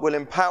 God will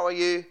empower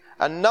you.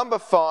 And number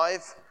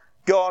 5,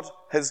 God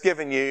has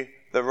given you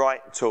the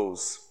right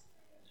tools.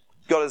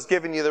 God has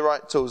given you the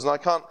right tools. And I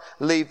can't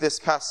leave this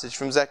passage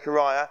from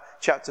Zechariah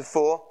chapter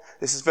 4.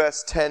 This is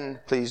verse 10,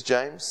 please,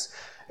 James.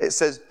 It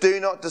says, do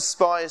not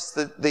despise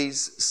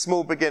these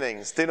small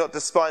beginnings. Do not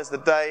despise the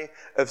day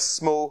of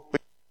small beginnings.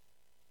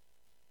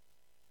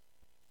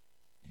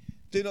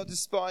 Do not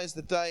despise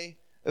the day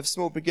of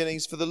small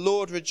beginnings, for the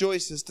Lord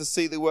rejoices to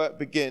see the work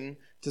begin,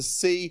 to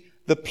see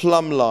the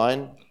plumb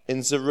line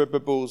in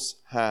Zerubbabel's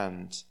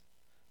hand.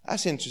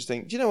 That's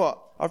interesting. Do you know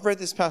what? I've read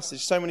this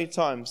passage so many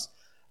times,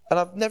 and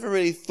I've never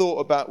really thought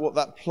about what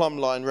that plumb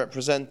line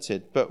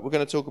represented, but we're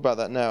going to talk about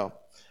that now.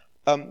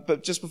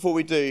 But just before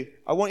we do,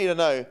 I want you to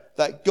know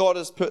that God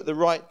has put the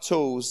right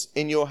tools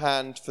in your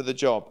hand for the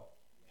job.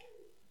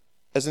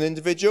 As an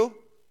individual,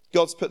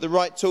 God's put the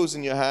right tools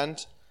in your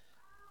hand.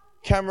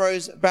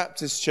 Camrose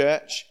Baptist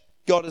Church,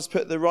 God has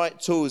put the right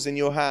tools in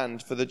your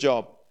hand for the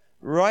job.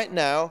 Right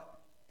now,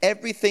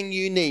 everything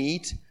you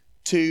need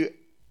to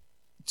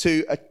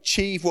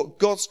achieve what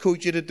God's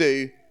called you to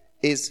do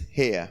is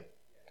here.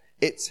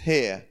 It's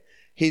here.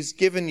 He's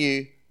given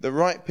you the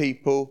right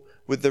people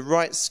with the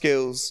right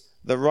skills,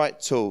 the right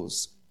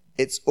tools.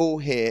 It's all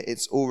here.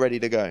 It's all ready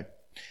to go.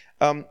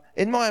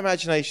 In my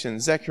imagination,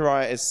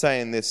 Zechariah is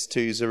saying this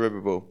to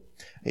Zerubbabel.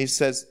 He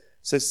says,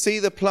 so see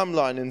the plumb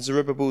line in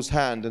Zerubbabel's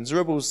hand. And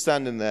Zerubbabel's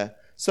standing there.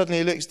 Suddenly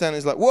he looks down and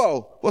he's like,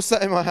 whoa, what's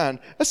that in my hand?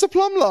 That's a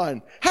plumb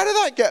line. How did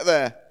that get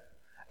there?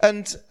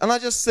 And I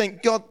just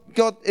think God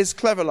is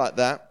clever like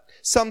that.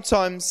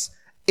 Sometimes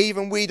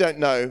even we don't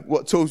know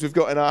what tools we've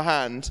got in our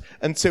hand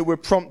until we're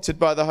prompted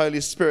by the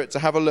Holy Spirit to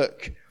have a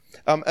look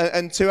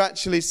and to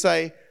actually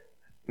say,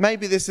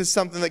 maybe this is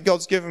something that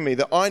God's given me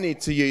that I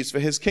need to use for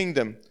his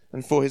kingdom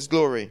and for his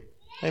glory.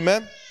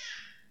 Amen?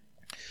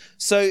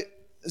 So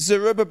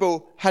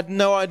Zerubbabel had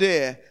no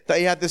idea that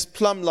he had this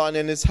plumb line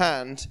in his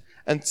hand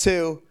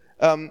until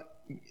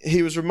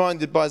he was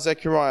reminded by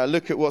Zechariah,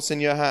 look at what's in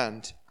your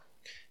hand.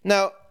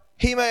 Now,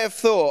 he may have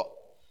thought,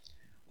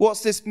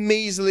 what's this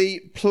measly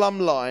plumb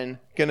line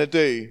going to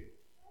do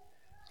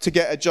to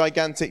get a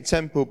gigantic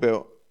temple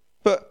built?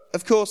 But,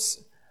 of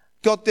course,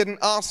 God didn't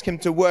ask him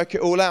to work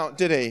it all out,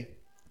 did he?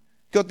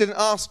 God didn't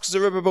ask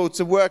Zerubbabel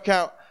to work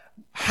out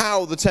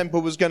how the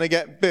temple was going to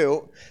get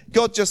built.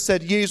 God just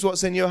said, use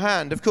what's in your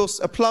hand. Of course,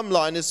 a plumb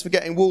line is for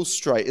getting walls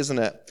straight, isn't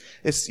it?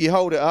 You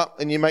hold it up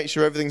and you make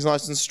sure everything's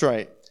nice and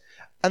straight.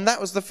 And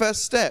that was the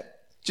first step.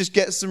 Just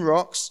get some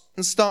rocks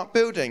and start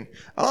building.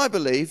 And I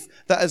believe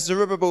that as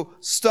Zerubbabel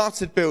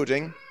started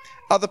building,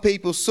 other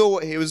people saw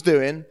what he was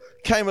doing,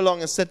 came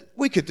along and said,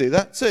 we could do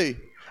that too.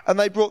 And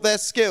they brought their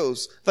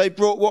skills. They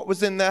brought what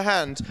was in their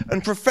hand.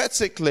 And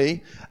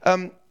prophetically,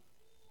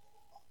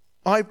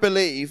 I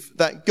believe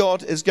that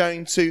God is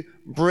going to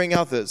bring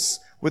others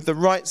with the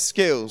right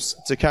skills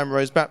to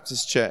Camrose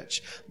Baptist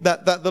Church.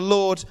 That the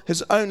Lord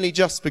has only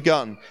just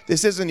begun.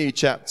 This is a new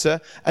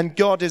chapter, and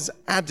God is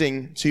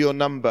adding to your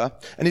number,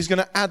 and he's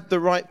going to add the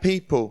right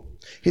people.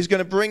 He's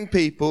going to bring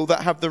people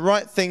that have the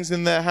right things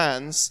in their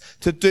hands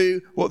to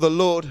do what the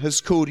Lord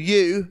has called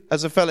you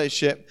as a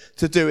fellowship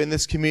to do in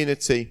this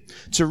community,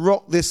 to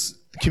rock this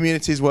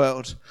community's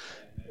world,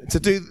 to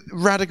do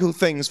radical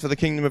things for the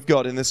kingdom of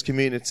God in this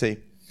community.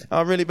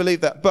 I really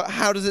believe that. But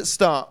how does it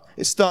start?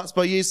 It starts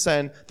by you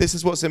saying, this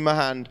is what's in my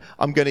hand.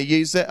 I'm going to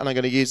use it, and I'm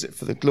going to use it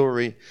for the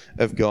glory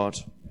of God.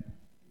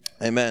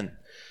 Amen.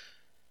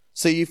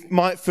 So you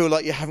might feel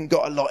like you haven't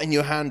got a lot in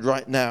your hand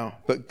right now,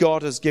 but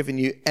God has given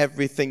you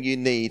everything you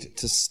need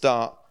to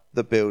start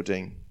the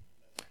building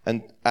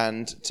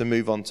and to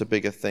move on to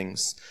bigger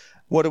things.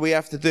 What do we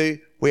have to do?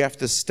 We have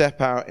to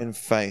step out in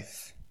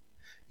faith.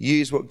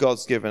 Use what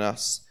God's given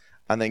us,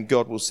 and then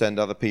God will send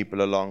other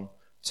people along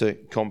to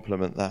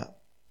complement that.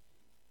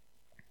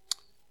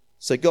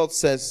 So God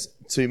says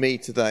to me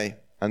today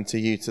and to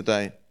you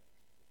today,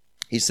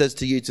 he says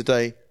to you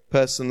today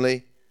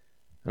personally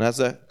and as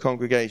a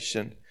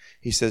congregation,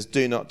 he says,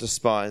 do not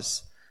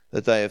despise the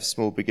day of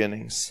small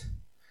beginnings.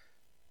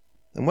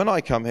 And when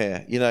I come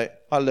here,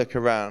 I look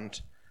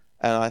around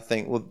and I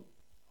think, well,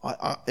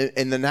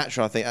 in the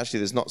natural, I think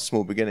actually there's not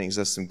small beginnings.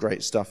 There's some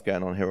great stuff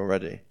going on here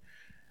already.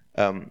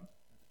 And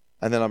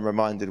then I'm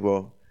reminded,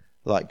 well,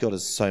 like God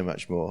is so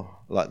much more.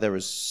 Like there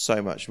is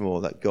so much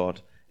more that God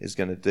is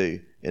going to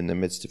do in the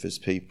midst of his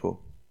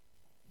people.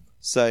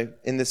 So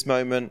in this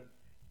moment,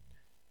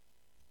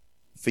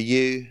 for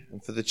you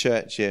and for the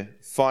church here,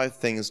 5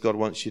 things God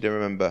wants you to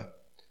remember.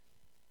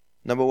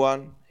 Number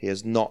 1, he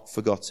has not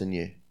forgotten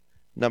you.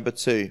 Number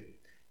 2,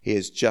 he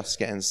is just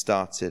getting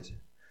started.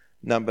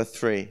 Number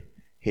 3,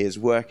 he is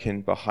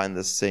working behind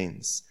the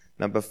scenes.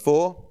 Number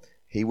 4,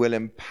 he will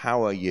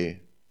empower you.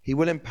 He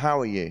will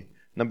empower you.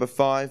 Number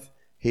 5,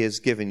 he has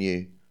given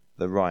you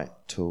the right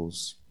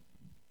tools.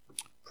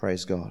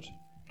 Praise God.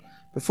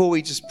 Before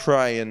we just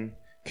pray and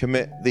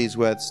commit these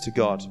words to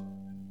God,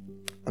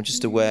 I'm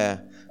just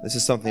aware, this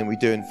is something we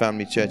do in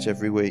Family Church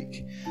every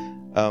week.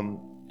 I'm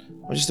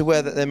just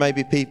aware that there may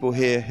be people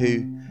here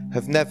who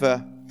have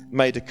never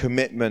made a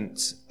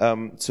commitment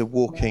to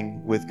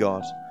walking with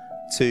God,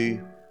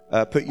 to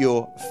put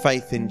your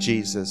faith in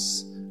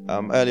Jesus.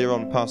 Earlier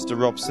on, Pastor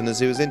Robson, as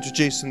he was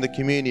introducing the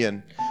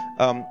communion,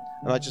 and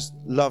I just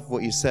love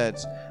what you said,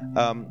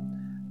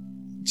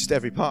 just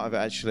every part of it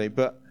actually,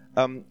 but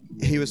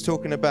he was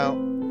talking about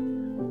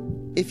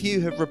if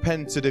you have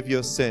repented of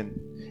your sin,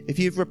 if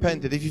you've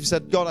repented, if you've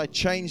said, God, I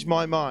changed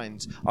my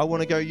mind, I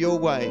want to go your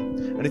way,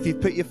 and if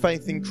you've put your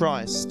faith in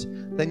Christ,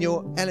 then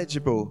you're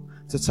eligible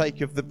to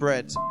take of the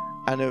bread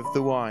and of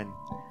the wine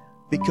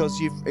because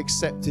you've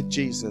accepted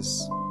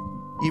Jesus.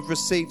 You've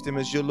received him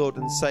as your Lord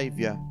and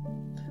Saviour.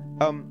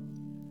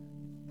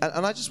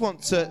 And I just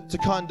want to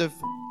kind of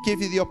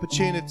give you the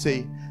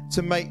opportunity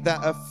to make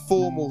that a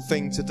formal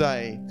thing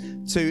today.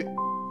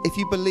 If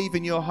you believe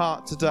in your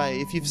heart today,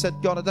 if you've said,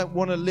 God, I don't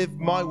want to live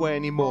my way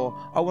anymore.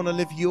 I want to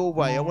live your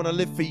way. I want to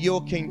live for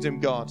your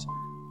kingdom, God.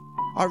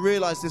 I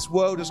realize this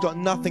world has got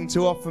nothing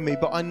to offer me,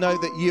 but I know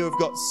that you have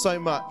got so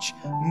much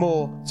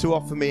more to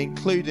offer me,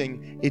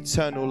 including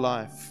eternal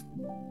life.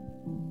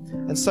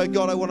 And so,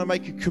 God, I want to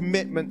make a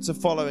commitment to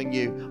following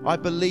you. I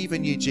believe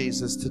in you,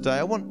 Jesus, today.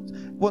 I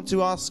want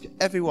to ask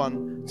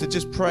everyone to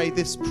just pray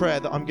this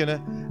prayer that I'm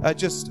going to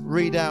just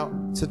read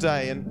out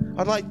today. And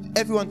I'd like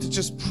everyone to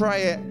just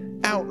pray it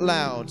out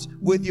loud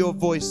with your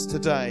voice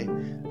today.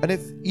 And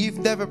if you've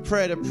never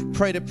prayed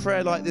a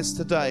prayer like this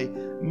today,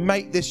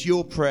 make this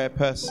your prayer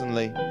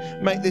personally.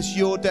 Make this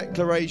your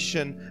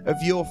declaration of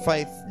your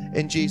faith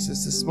in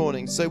Jesus this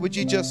morning. So would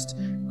you just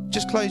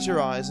close your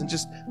eyes and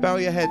just bow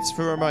your heads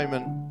for a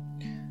moment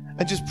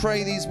and just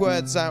pray these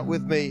words out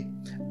with me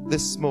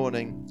this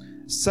morning.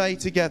 Say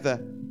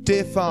together,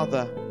 Dear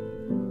Father,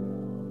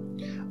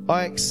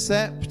 I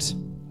accept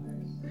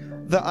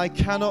that I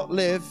cannot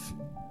live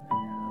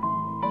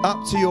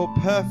up to your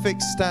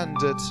perfect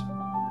standard,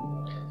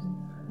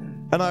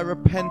 and I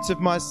repent of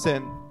my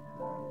sin.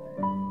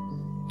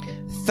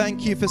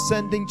 Thank you for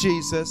sending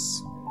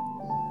Jesus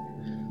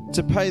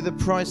to pay the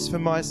price for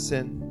my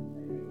sin.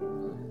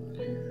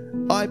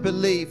 I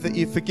believe that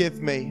you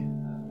forgive me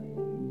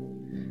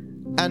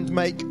and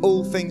make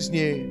all things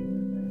new.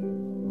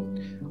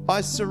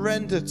 I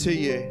surrender to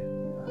you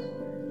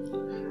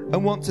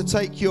and want to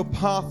take your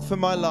path for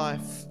my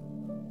life.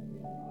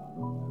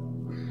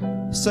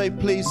 So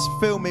please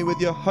fill me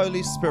with your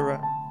Holy Spirit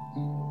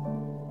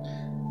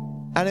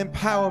and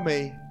empower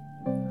me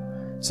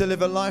to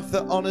live a life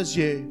that honors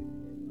you.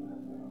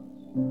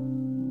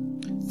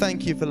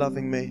 Thank you for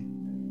loving me.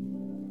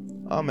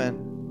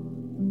 Amen.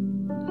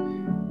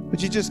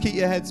 Would you just keep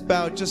your heads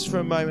bowed just for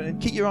a moment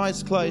and keep your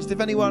eyes closed?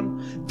 If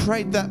anyone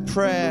prayed that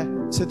prayer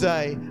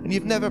today and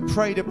you've never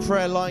prayed a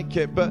prayer like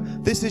it,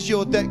 but this is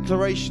your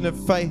declaration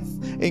of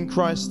faith in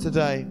Christ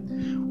today,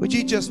 would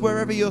you just,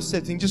 wherever you're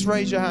sitting, just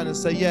raise your hand and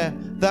say, yeah,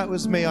 that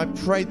was me. I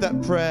prayed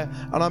that prayer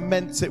and I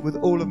meant it with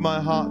all of my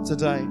heart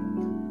today.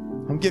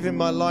 I'm giving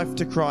my life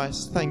to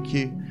Christ. Thank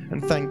you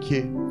and thank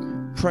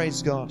you.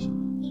 Praise God.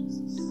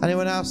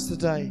 Anyone else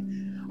today?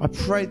 I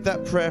prayed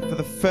that prayer for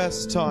the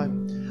first time.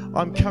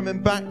 I'm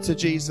coming back to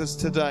Jesus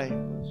today.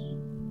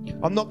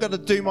 I'm not going to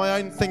do my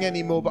own thing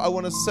anymore, but I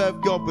want to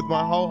serve God with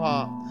my whole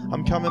heart.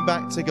 I'm coming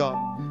back to God.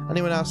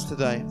 Anyone else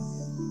today?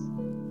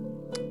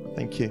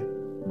 Thank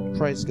you.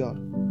 Praise God.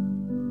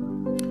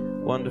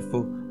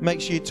 Wonderful.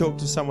 Make sure you talk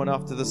to someone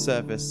after the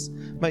service.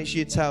 Make sure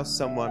you tell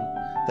someone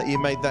that you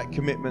made that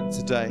commitment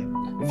today.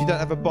 If you don't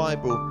have a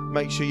Bible,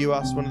 make sure you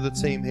ask one of the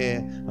team here.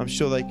 I'm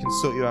sure they can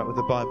sort you out with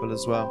a Bible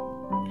as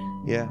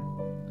well. Yeah.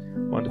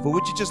 Wonderful.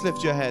 Would you just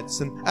lift your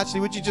heads? And actually,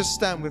 would you just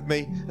stand with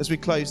me as we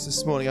close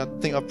this morning? I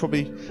think I've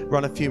probably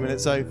run a few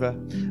minutes over,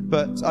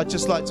 but I'd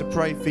just like to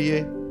pray for you.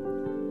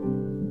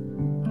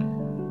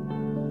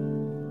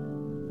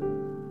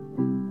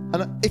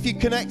 And if you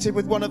connected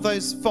with one of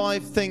those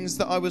 5 things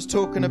that I was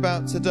talking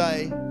about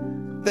today,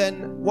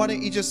 then why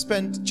don't you just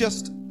spend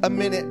just a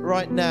minute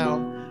right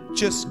now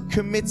just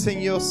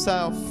committing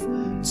yourself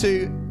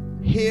to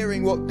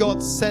hearing what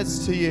God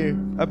says to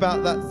you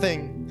about that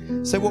thing.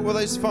 So what were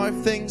those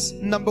 5 things?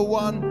 Number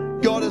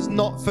 1, God has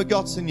not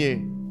forgotten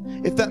you.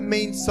 If that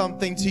means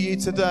something to you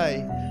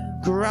today,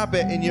 grab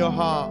it in your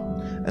heart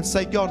and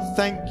say, God,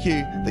 thank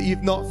you that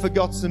you've not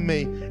forgotten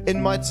me.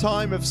 In my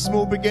time of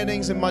small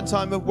beginnings, in my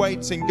time of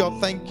waiting,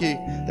 God, thank you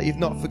that you've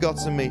not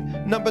forgotten me.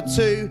 Number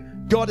 2,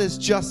 God is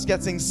just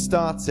getting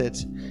started.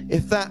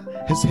 If that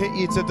has hit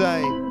you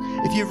today,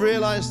 if you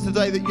realize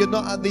today that you're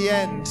not at the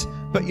end,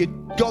 but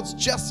God's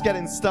just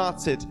getting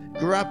started,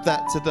 grab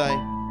that today.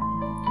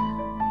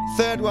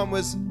 Third one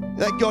was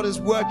that God is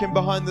working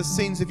behind the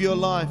scenes of your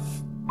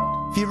life.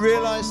 If you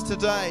realize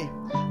today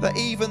that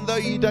even though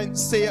you don't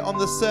see it on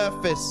the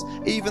surface,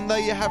 even though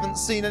you haven't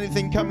seen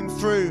anything coming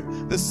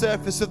through the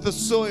surface of the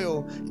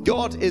soil,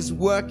 God is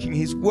working.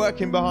 He's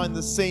working behind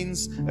the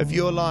scenes of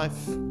your life.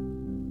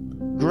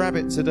 Grab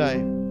it today.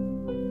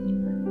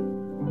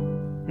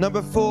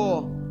 Number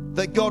 4,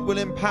 that God will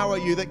empower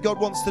you, that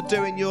God wants to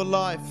do in your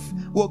life.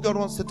 What God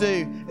wants to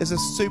do is a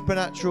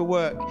supernatural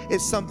work.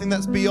 It's something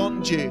that's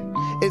beyond you.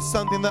 It's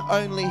something that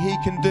only He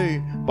can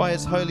do by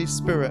His Holy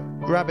Spirit.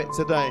 Grab it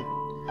today.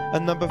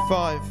 And number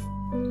 5,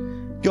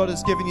 God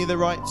has given you the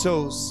right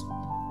tools.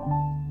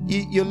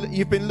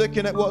 You've been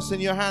looking at what's in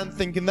your hand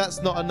thinking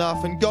that's not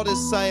enough, and God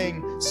is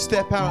saying,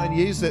 step out and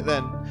use it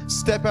then.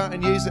 Step out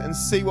and use it and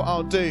see what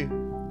I'll do.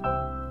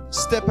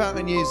 Step out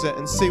and use it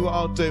and see what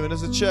I'll do. And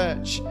as a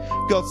church,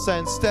 God's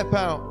saying, step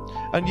out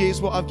and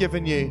use what I've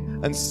given you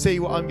and see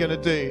what I'm going to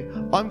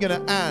do. I'm going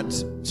to add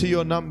to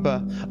your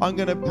number. I'm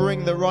going to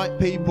bring the right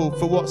people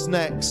for what's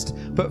next.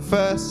 But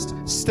first,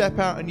 step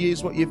out and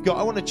use what you've got.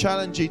 I want to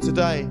challenge you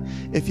today.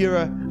 If you're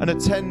an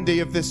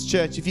attendee of this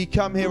church, if you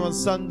come here on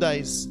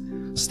Sundays,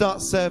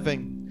 start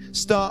serving.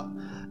 Start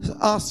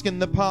asking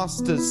the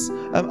pastors,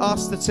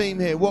 ask the team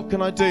here, what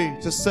can I do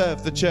to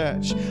serve the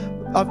church?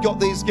 I've got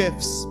these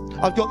gifts.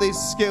 I've got these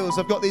skills,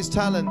 I've got these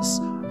talents.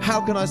 How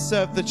can I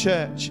serve the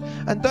church?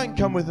 And don't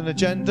come with an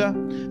agenda.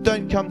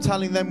 Don't come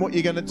telling them what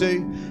you're going to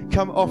do.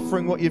 Come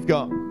offering what you've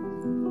got.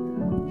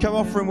 Come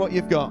offering what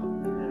you've got.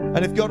 And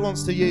if God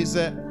wants to use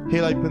it,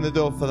 He'll open the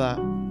door for that.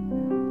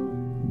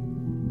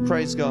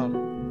 Praise God.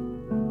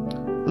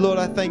 Lord,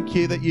 I thank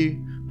you that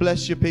you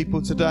bless your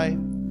people today.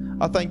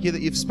 I thank you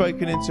that you've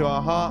spoken into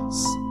our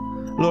hearts.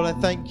 Lord, I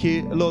thank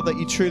you, Lord, that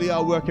you truly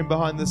are working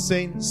behind the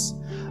scenes.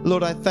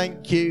 Lord, I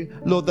thank you,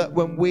 Lord, that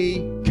when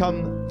we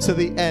come to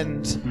the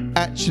end,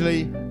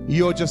 actually,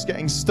 you're just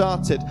getting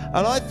started.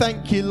 And I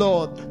thank you,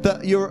 Lord,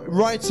 that you're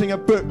writing a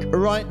book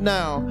right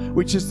now,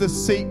 which is the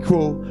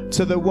sequel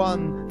to the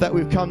one that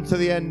we've come to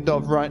the end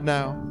of right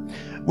now.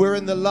 We're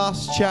in the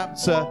last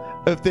chapter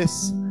of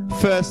this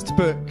first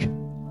book,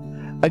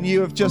 and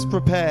you have just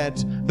prepared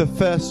the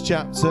first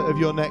chapter of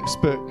your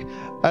next book.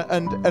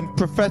 and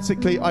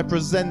prophetically I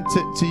present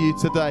it to you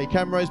today.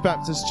 Camrose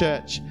Baptist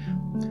Church,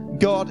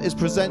 God is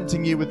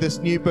presenting you with this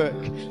new book.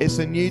 It's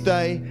a new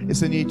day,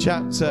 it's a new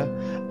chapter,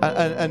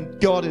 and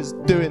God is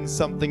doing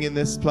something in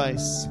this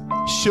place.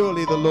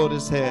 Surely the Lord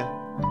is here.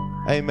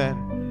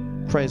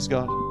 Amen. Praise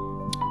God.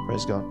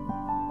 Praise God.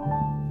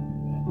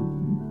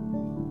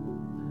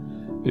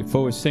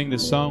 Before we sing the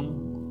song,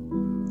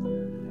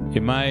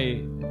 in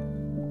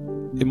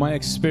my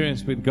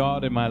experience with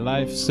God in my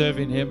life,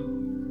 serving Him,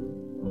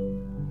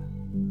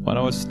 when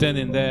I was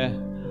standing there,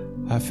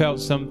 I felt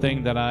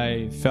something that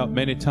I felt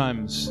many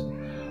times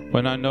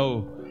when I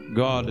know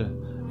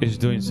God is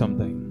doing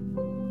something.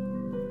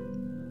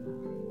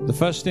 The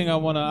first thing I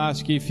want to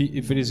ask you,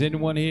 if it is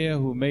anyone here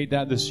who made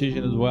that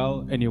decision as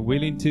well and you're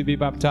willing to be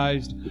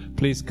baptized,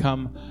 please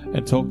come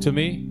and talk to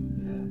me.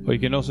 Or you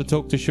can also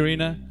talk to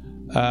Sharina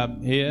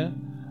here,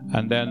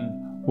 and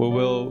then we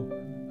will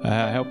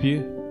help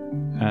you,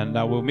 and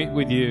I will meet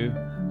with you,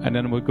 and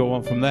then we'll go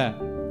on from there.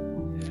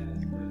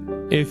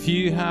 If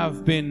you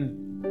have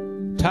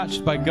been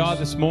touched by God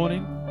this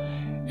morning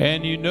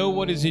and you know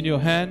what is in your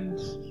hand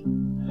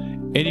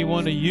and you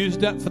want to use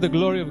that for the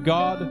glory of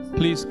God,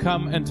 please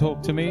come and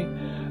talk to me,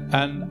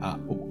 and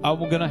I'm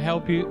going to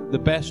help you the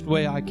best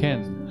way I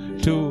can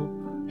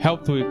to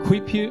help to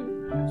equip you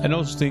and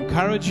also to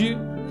encourage you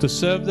to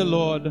serve the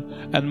Lord.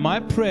 And my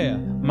prayer,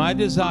 my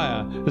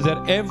desire is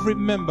that every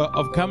member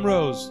of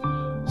Camrose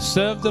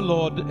serve the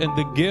Lord in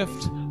the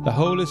gift the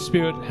Holy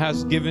Spirit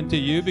has given to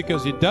you,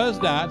 because He does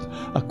that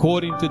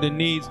according to the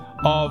needs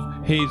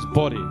of His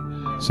body.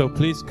 So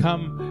please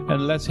come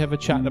and let's have a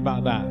chat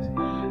about that.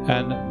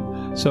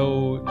 And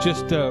so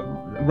just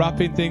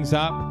wrapping things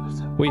up,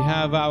 we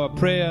have our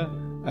prayer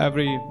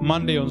every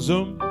Monday on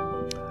Zoom.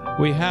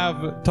 We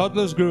have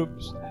toddlers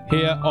groups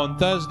here on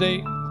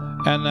Thursday,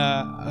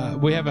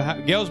 and we have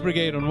a girls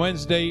brigade on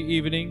Wednesday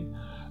evening.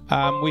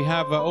 We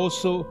have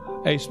also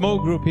a small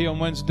group here on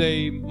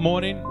Wednesday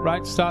morning,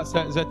 right? Starts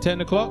at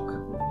 10 o'clock.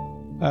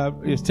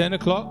 It's 10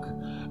 o'clock.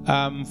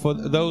 For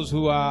those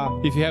who are,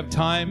 if you have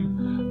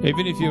time,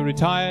 even if you're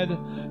retired,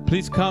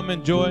 please come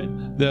and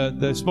join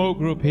the small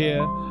group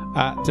here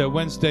at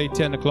Wednesday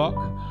 10 o'clock.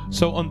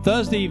 So on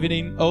Thursday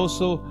evening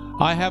also,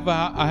 I have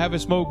a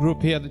small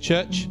group here at the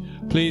church.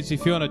 Please,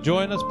 if you want to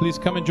join us, please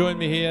come and join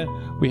me here.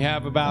 We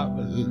have about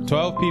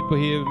 12 people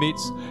here who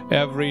meets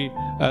every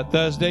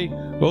Thursday.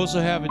 We also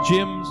have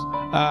Jim's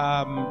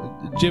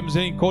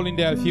in calling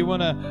there. If you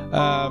want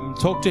to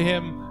talk to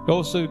him,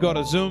 also got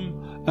a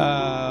Zoom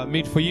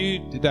meet for you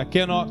that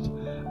cannot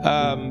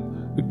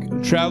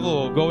travel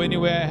or go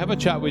anywhere. Have a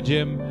chat with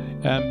Jim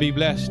and be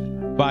blessed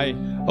by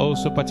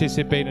also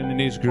participating in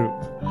his group.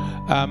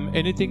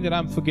 Anything that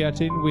I'm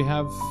forgetting? We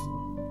have...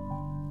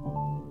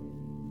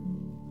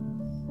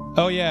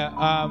 Oh yeah,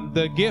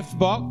 the gift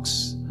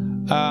box,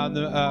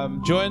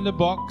 join the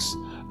box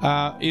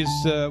is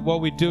what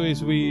we do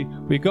is we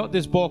got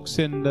this box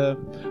and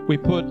we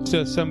put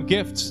some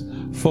gifts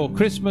for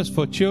Christmas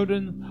for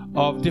children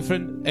of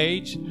different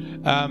age.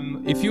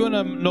 If you want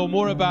to know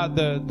more about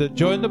the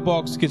join the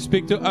box, you can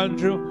speak to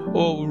Andrew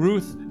or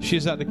Ruth.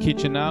 She's at the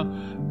kitchen now,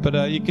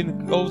 but you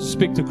can also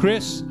speak to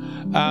Chris.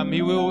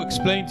 He will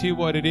explain to you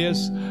what it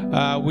is.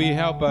 We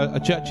help a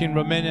church in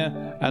Romania,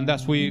 and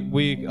that's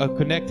we are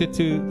connected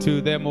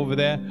to them over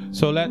there.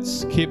 So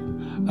let's keep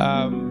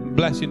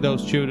blessing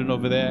those children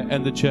over there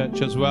and the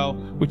church as well,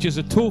 which is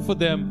a tool for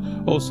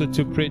them also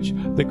to preach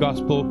the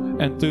gospel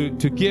and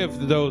to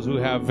give those who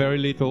have very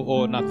little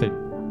or nothing.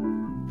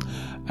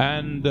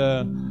 And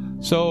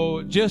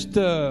so just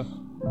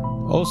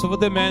also for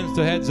the men,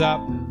 to heads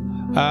up,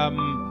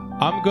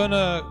 I'm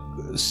gonna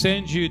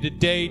send you the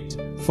date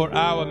for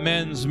our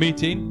men's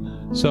meeting.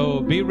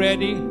 So be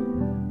ready,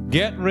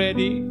 get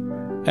ready,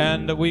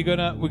 and we're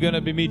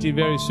gonna be meeting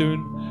very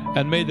soon.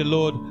 And may the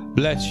Lord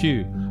bless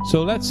you.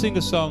 So let's sing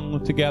a song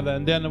together,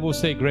 and then we'll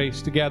say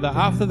grace together.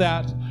 After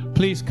that,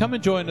 please come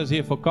and join us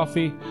here for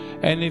coffee.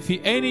 And if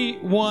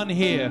anyone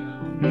here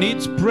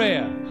needs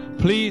prayer,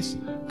 please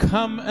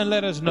come and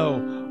let us know.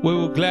 We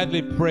will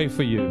gladly pray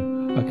for you.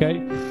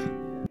 Okay?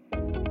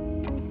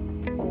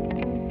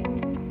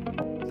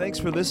 Thanks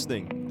for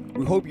listening.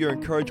 We hope you're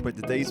encouraged by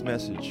today's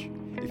message.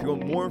 If you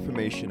want more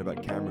information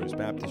about Camrose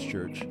Baptist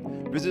Church,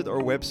 visit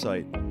our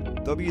website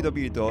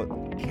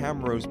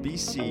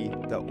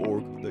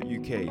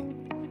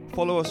www.camrosebc.org.uk.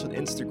 Follow us on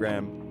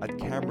Instagram at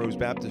Camrose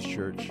Baptist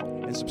Church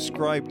and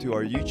subscribe to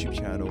our YouTube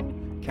channel,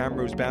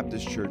 Camrose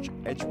Baptist Church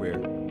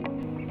Edgware.